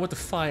don't even know what to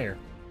fire.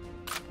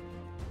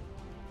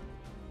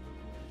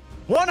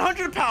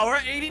 100 power,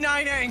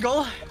 89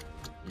 angle.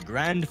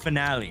 Grand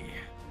finale.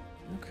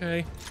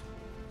 Okay.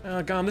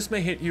 Gom, this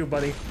may hit you,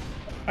 buddy.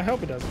 I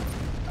hope it doesn't.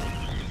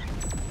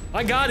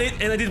 I got it,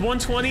 and I did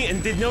 120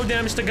 and did no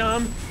damage to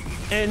Gom,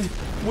 and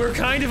we're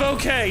kind of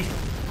okay.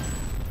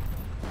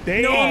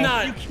 Damn. No, I'm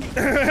not.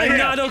 I'm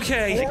not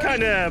okay. It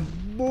kind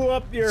of blew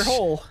up your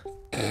hole.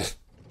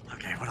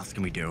 Okay, what else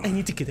can we do? I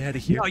need to get out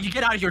of here. No, you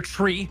get out of your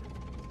tree.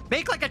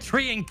 Make like a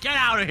tree and get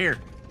out of here.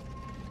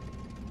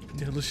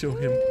 That'll show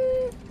him.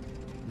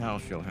 Now I'll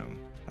show him.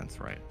 That's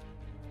right.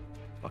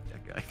 Fuck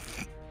that guy.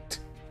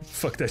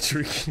 Fuck that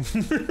tree.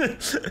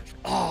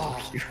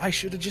 Oh, I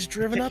should have just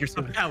driven up. Who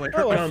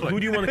Who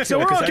do you want to kill? So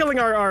we're all 'Cause killing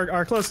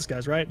our closest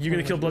guys, right? You're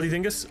gonna kill Bloody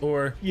Dingus,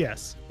 or?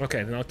 Yes.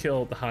 Okay, then I'll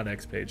kill the hot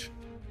X page.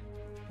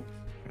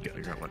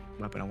 Figure out what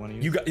weapon I want to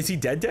use. You got? Is he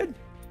dead?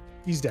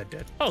 He's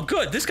dead. Oh,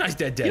 good. This guy's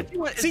dead.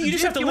 See, you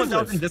just have to live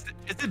with. Is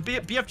it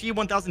BFG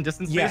 1000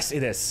 distance? Yes,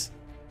 based? it is.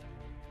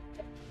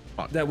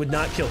 That would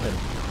not kill him.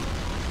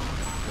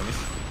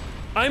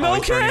 I'm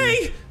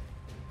okay.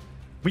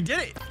 We did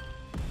it.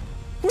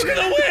 We're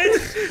gonna win.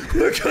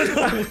 We're gonna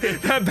win.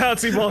 That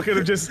bouncy ball could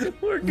have just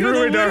We're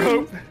ruined our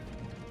hope.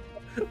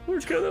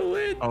 We're gonna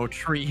win. Oh,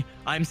 tree.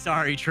 I'm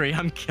sorry, tree.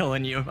 I'm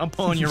killing you. I'm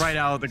pulling you right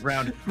out of the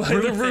ground. By the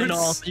Roots and roots.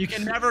 all, so you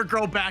can never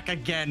grow back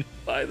again.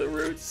 By the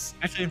roots.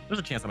 Actually, there's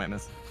a chance I might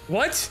miss.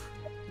 What?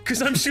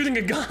 Because I'm shooting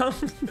a Gom.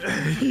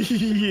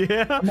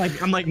 Yeah.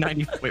 I'm like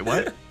 90. Wait,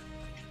 what?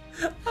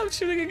 I'm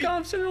shooting a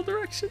Gom general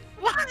direction.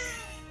 What?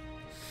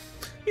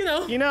 You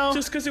know. You know.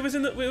 Just because it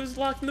was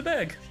locked in the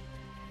bag.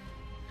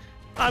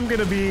 I'm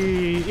gonna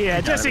be,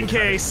 yeah, just in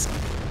case.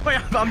 Wait,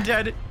 I'm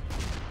dead.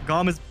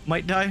 Gom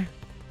might die.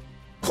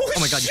 Oh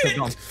my god, you killed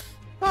Gom.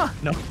 Ah,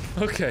 no.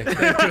 Okay,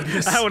 thank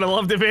goodness. I would have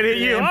loved if it hit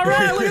you. All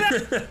right, look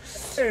at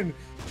that.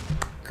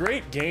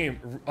 Great game.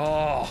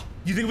 Oh,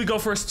 you think we go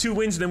for us 2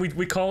 wins and then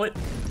we call it?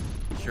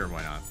 Sure,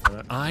 why not?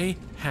 I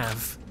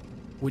have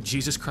what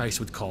Jesus Christ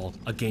would call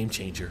a game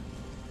changer.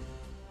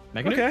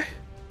 Mega nuke? Okay.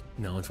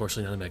 No,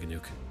 unfortunately not a mega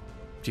nuke.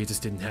 Jesus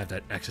didn't have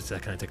that access to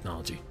that kind of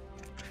technology.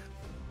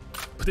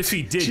 But if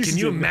he did, can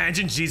you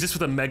imagine Jesus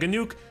with a mega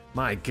nuke?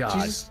 My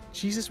God.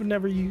 Jesus would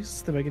never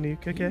use the mega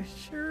nuke. Okay.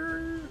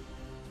 Sure.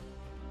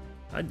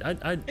 I'd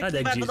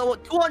egg Jesus.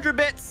 200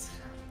 bits.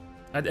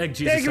 I'd egg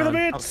Jesus. Thank you for the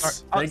on.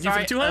 bits. Thank you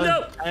for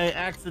 200. I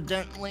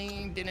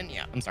accidentally didn't.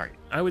 Yeah, I'm sorry.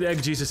 I would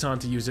egg Jesus on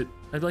to use it.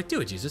 I'd be like, do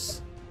it,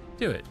 Jesus.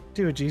 Do it.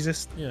 Do it,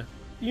 Jesus. Yeah.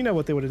 You know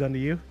what they would have done to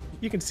you.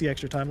 You can see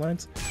extra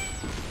timelines.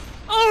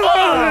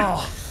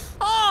 Oh!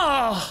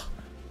 Oh!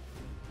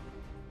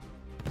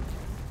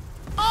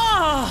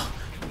 Oh!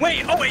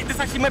 Wait, oh wait, this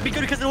actually might be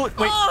good because it'll, wait.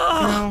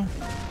 Oh!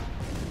 No.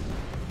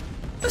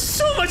 There's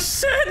so much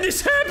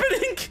sadness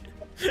happening!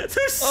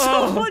 There's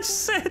so much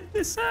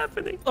sadness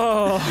happening!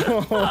 Oh.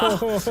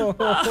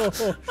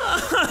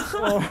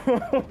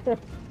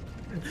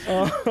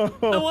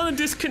 I want to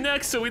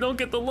disconnect so we don't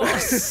get the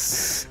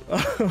loss.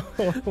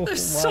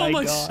 There's so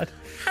much. God.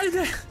 How did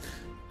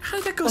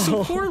that go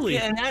so poorly?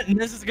 Yeah, and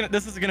this is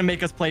gonna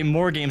make us play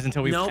more games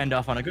until we end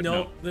off on a good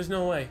note. No, there's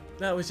no way.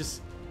 That was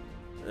just,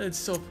 it's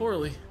so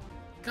poorly.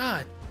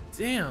 God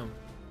damn.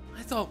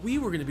 I thought we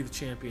were gonna be the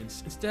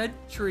champions. Instead,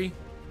 Tree.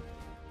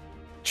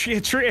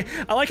 Tree.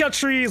 I like how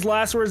Tree's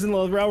last words in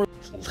the round were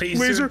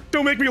laser.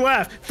 Don't make me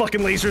laugh.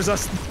 Fucking lasers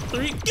us.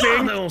 3.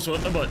 God, that almost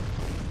went my butt.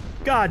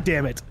 God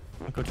damn it.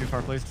 Don't go too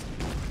far, please.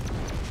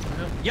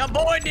 Yeah,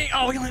 boy.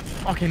 Oh,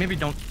 okay, maybe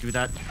don't do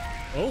that.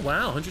 Oh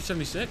wow,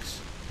 176.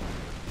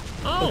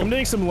 Oh, Look, I'm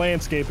doing some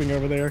landscaping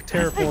over there.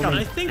 Terraforming.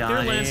 I think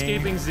they're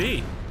landscaping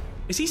Z.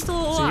 Is he still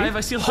alive?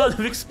 I see a lot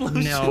of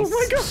explosions. No. Oh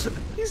my god,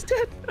 he's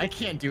dead. I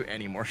can't do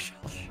any more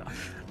ShellShock.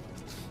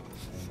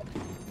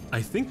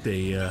 I think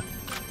they, I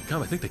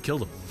think they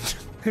killed him.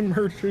 They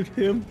murdered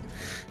him,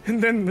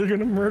 and then they're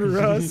gonna murder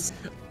us.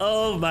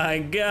 Oh my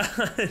god.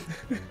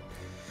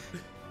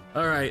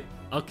 All right,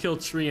 I'll kill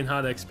Tree and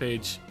Hot X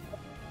Page.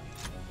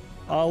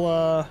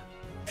 I'll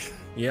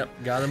Yep,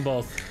 got them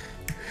both.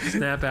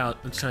 Snap out.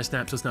 I'm trying to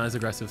snap so it's not as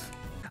aggressive.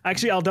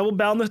 Actually, I'll double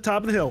bound the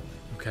top of the hill.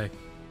 Okay.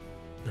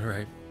 All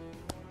right.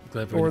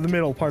 Glad Or the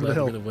middle part of the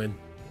hill. We're gonna win.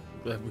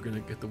 Glad we're gonna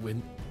get the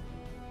win.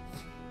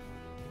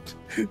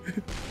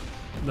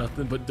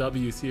 Nothing but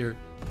W's here.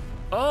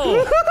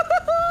 Oh!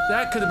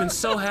 That could have been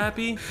so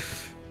happy.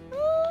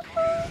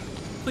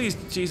 Please,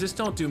 Jesus,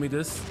 don't do me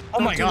this.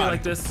 Don't my do me God.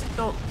 like this.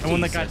 Don't. The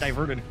one that got Jesus.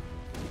 diverted.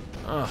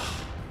 Oh.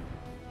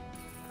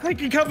 I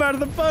can come out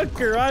of the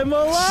bunker. I'm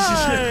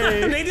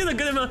alive. They did a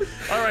good amount.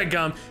 All right,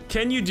 Gom.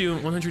 Can you do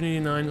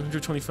 189,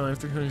 125,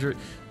 300,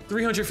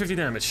 350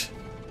 damage?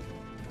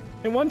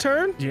 In one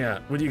turn? Yeah.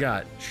 What do you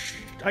got?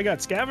 I got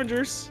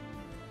scavengers.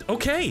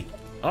 Okay.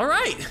 All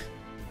right.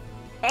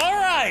 All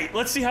right.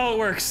 Let's see how it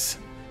works.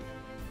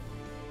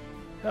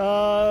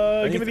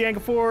 Give me the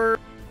angle for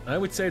I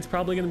would say it's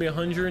probably going to be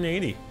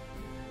 180.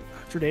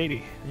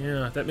 180.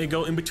 Yeah, that may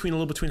go in between, a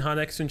little between Hot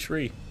X and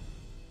Tree.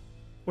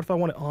 What if I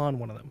want it on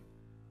one of them?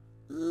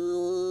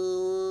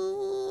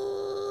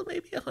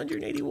 Maybe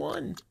 181.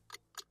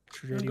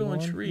 I'm 181. going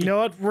Tree. You know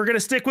what? We're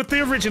gonna stick with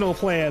the original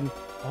plan.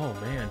 Oh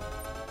man,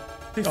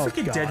 they Oh,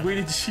 freaking God. dead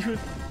weighted you.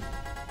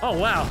 Oh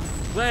wow,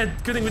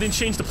 good thing we didn't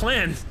change the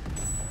plan.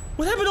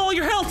 What happened to all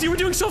your health? You were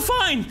doing so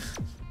fine.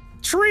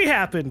 Tree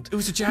happened. It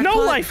was a jackpot.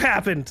 No life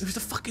happened. It was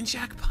a fucking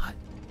jackpot.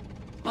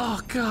 Oh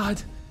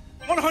god.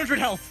 100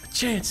 health.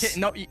 Chance.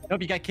 Nope, you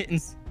got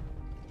kittens.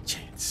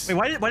 Chance. Wait,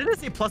 why did it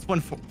say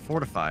 +1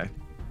 fortify?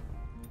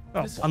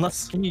 Oh,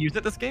 Unless, can you use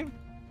it this game?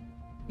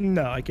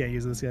 no, I can't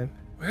use this game.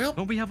 Well,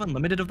 Don't we have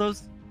unlimited of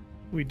those?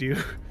 We do.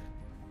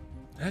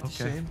 that's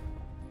a Okay. shame.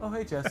 Oh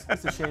hey Jess,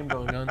 it's a shame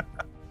going on.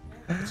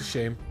 It's a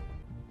shame.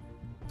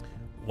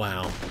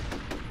 Wow.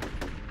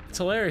 It's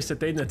hilarious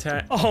that they didn't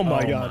attack. Oh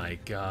my God. Oh my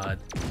god.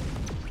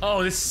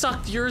 Oh, this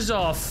sucked yours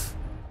off.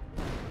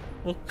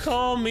 Well,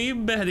 call me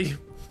Betty.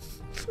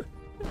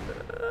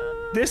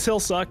 This hill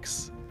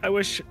sucks. I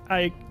wish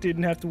I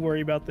didn't have to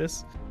worry about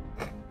this.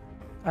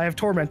 I have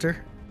Tormentor.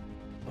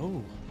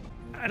 Oh.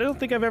 I don't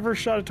think I've ever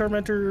shot a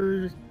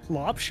Tormentor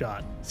lob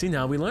shot. See,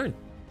 now we learn.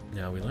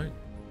 Now we learn.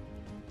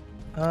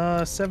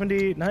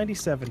 70, 90,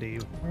 70.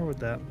 Where would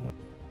that one?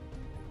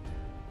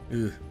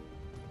 Ugh.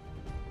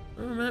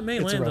 Oh, that may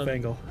It's a land rough on.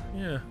 angle.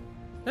 Yeah.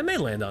 That may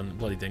land on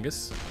Bloody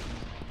Dingus.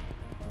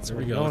 There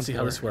we go. Let's see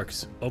how this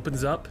works.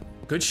 Opens up.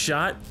 Good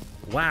shot.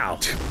 Wow.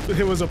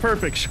 It was a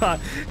perfect shot.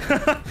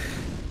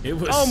 It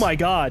was. Oh my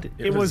god.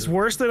 It was was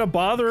worse than a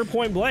bother at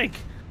point blank.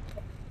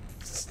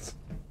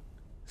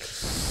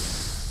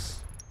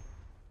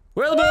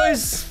 Well,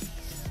 boys.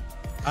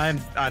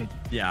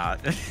 Yeah.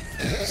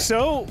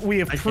 So, we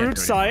have can't proved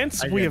do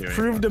science. anything. I We can't have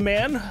do proved a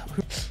man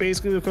who's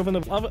basically the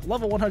equivalent of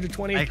level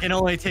 120. I can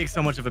only take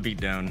so much of a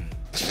beatdown.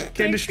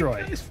 can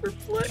destroy. Thanks for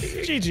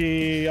playing.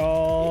 GG,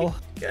 y'all.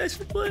 Guys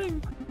for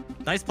playing.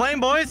 Nice playing,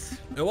 boys.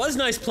 It was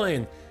nice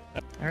playing.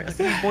 All right, I'll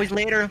see you boys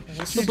later.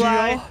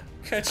 Bye.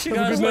 Catch you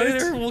guys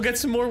later. We'll get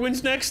some more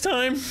wins next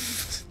time.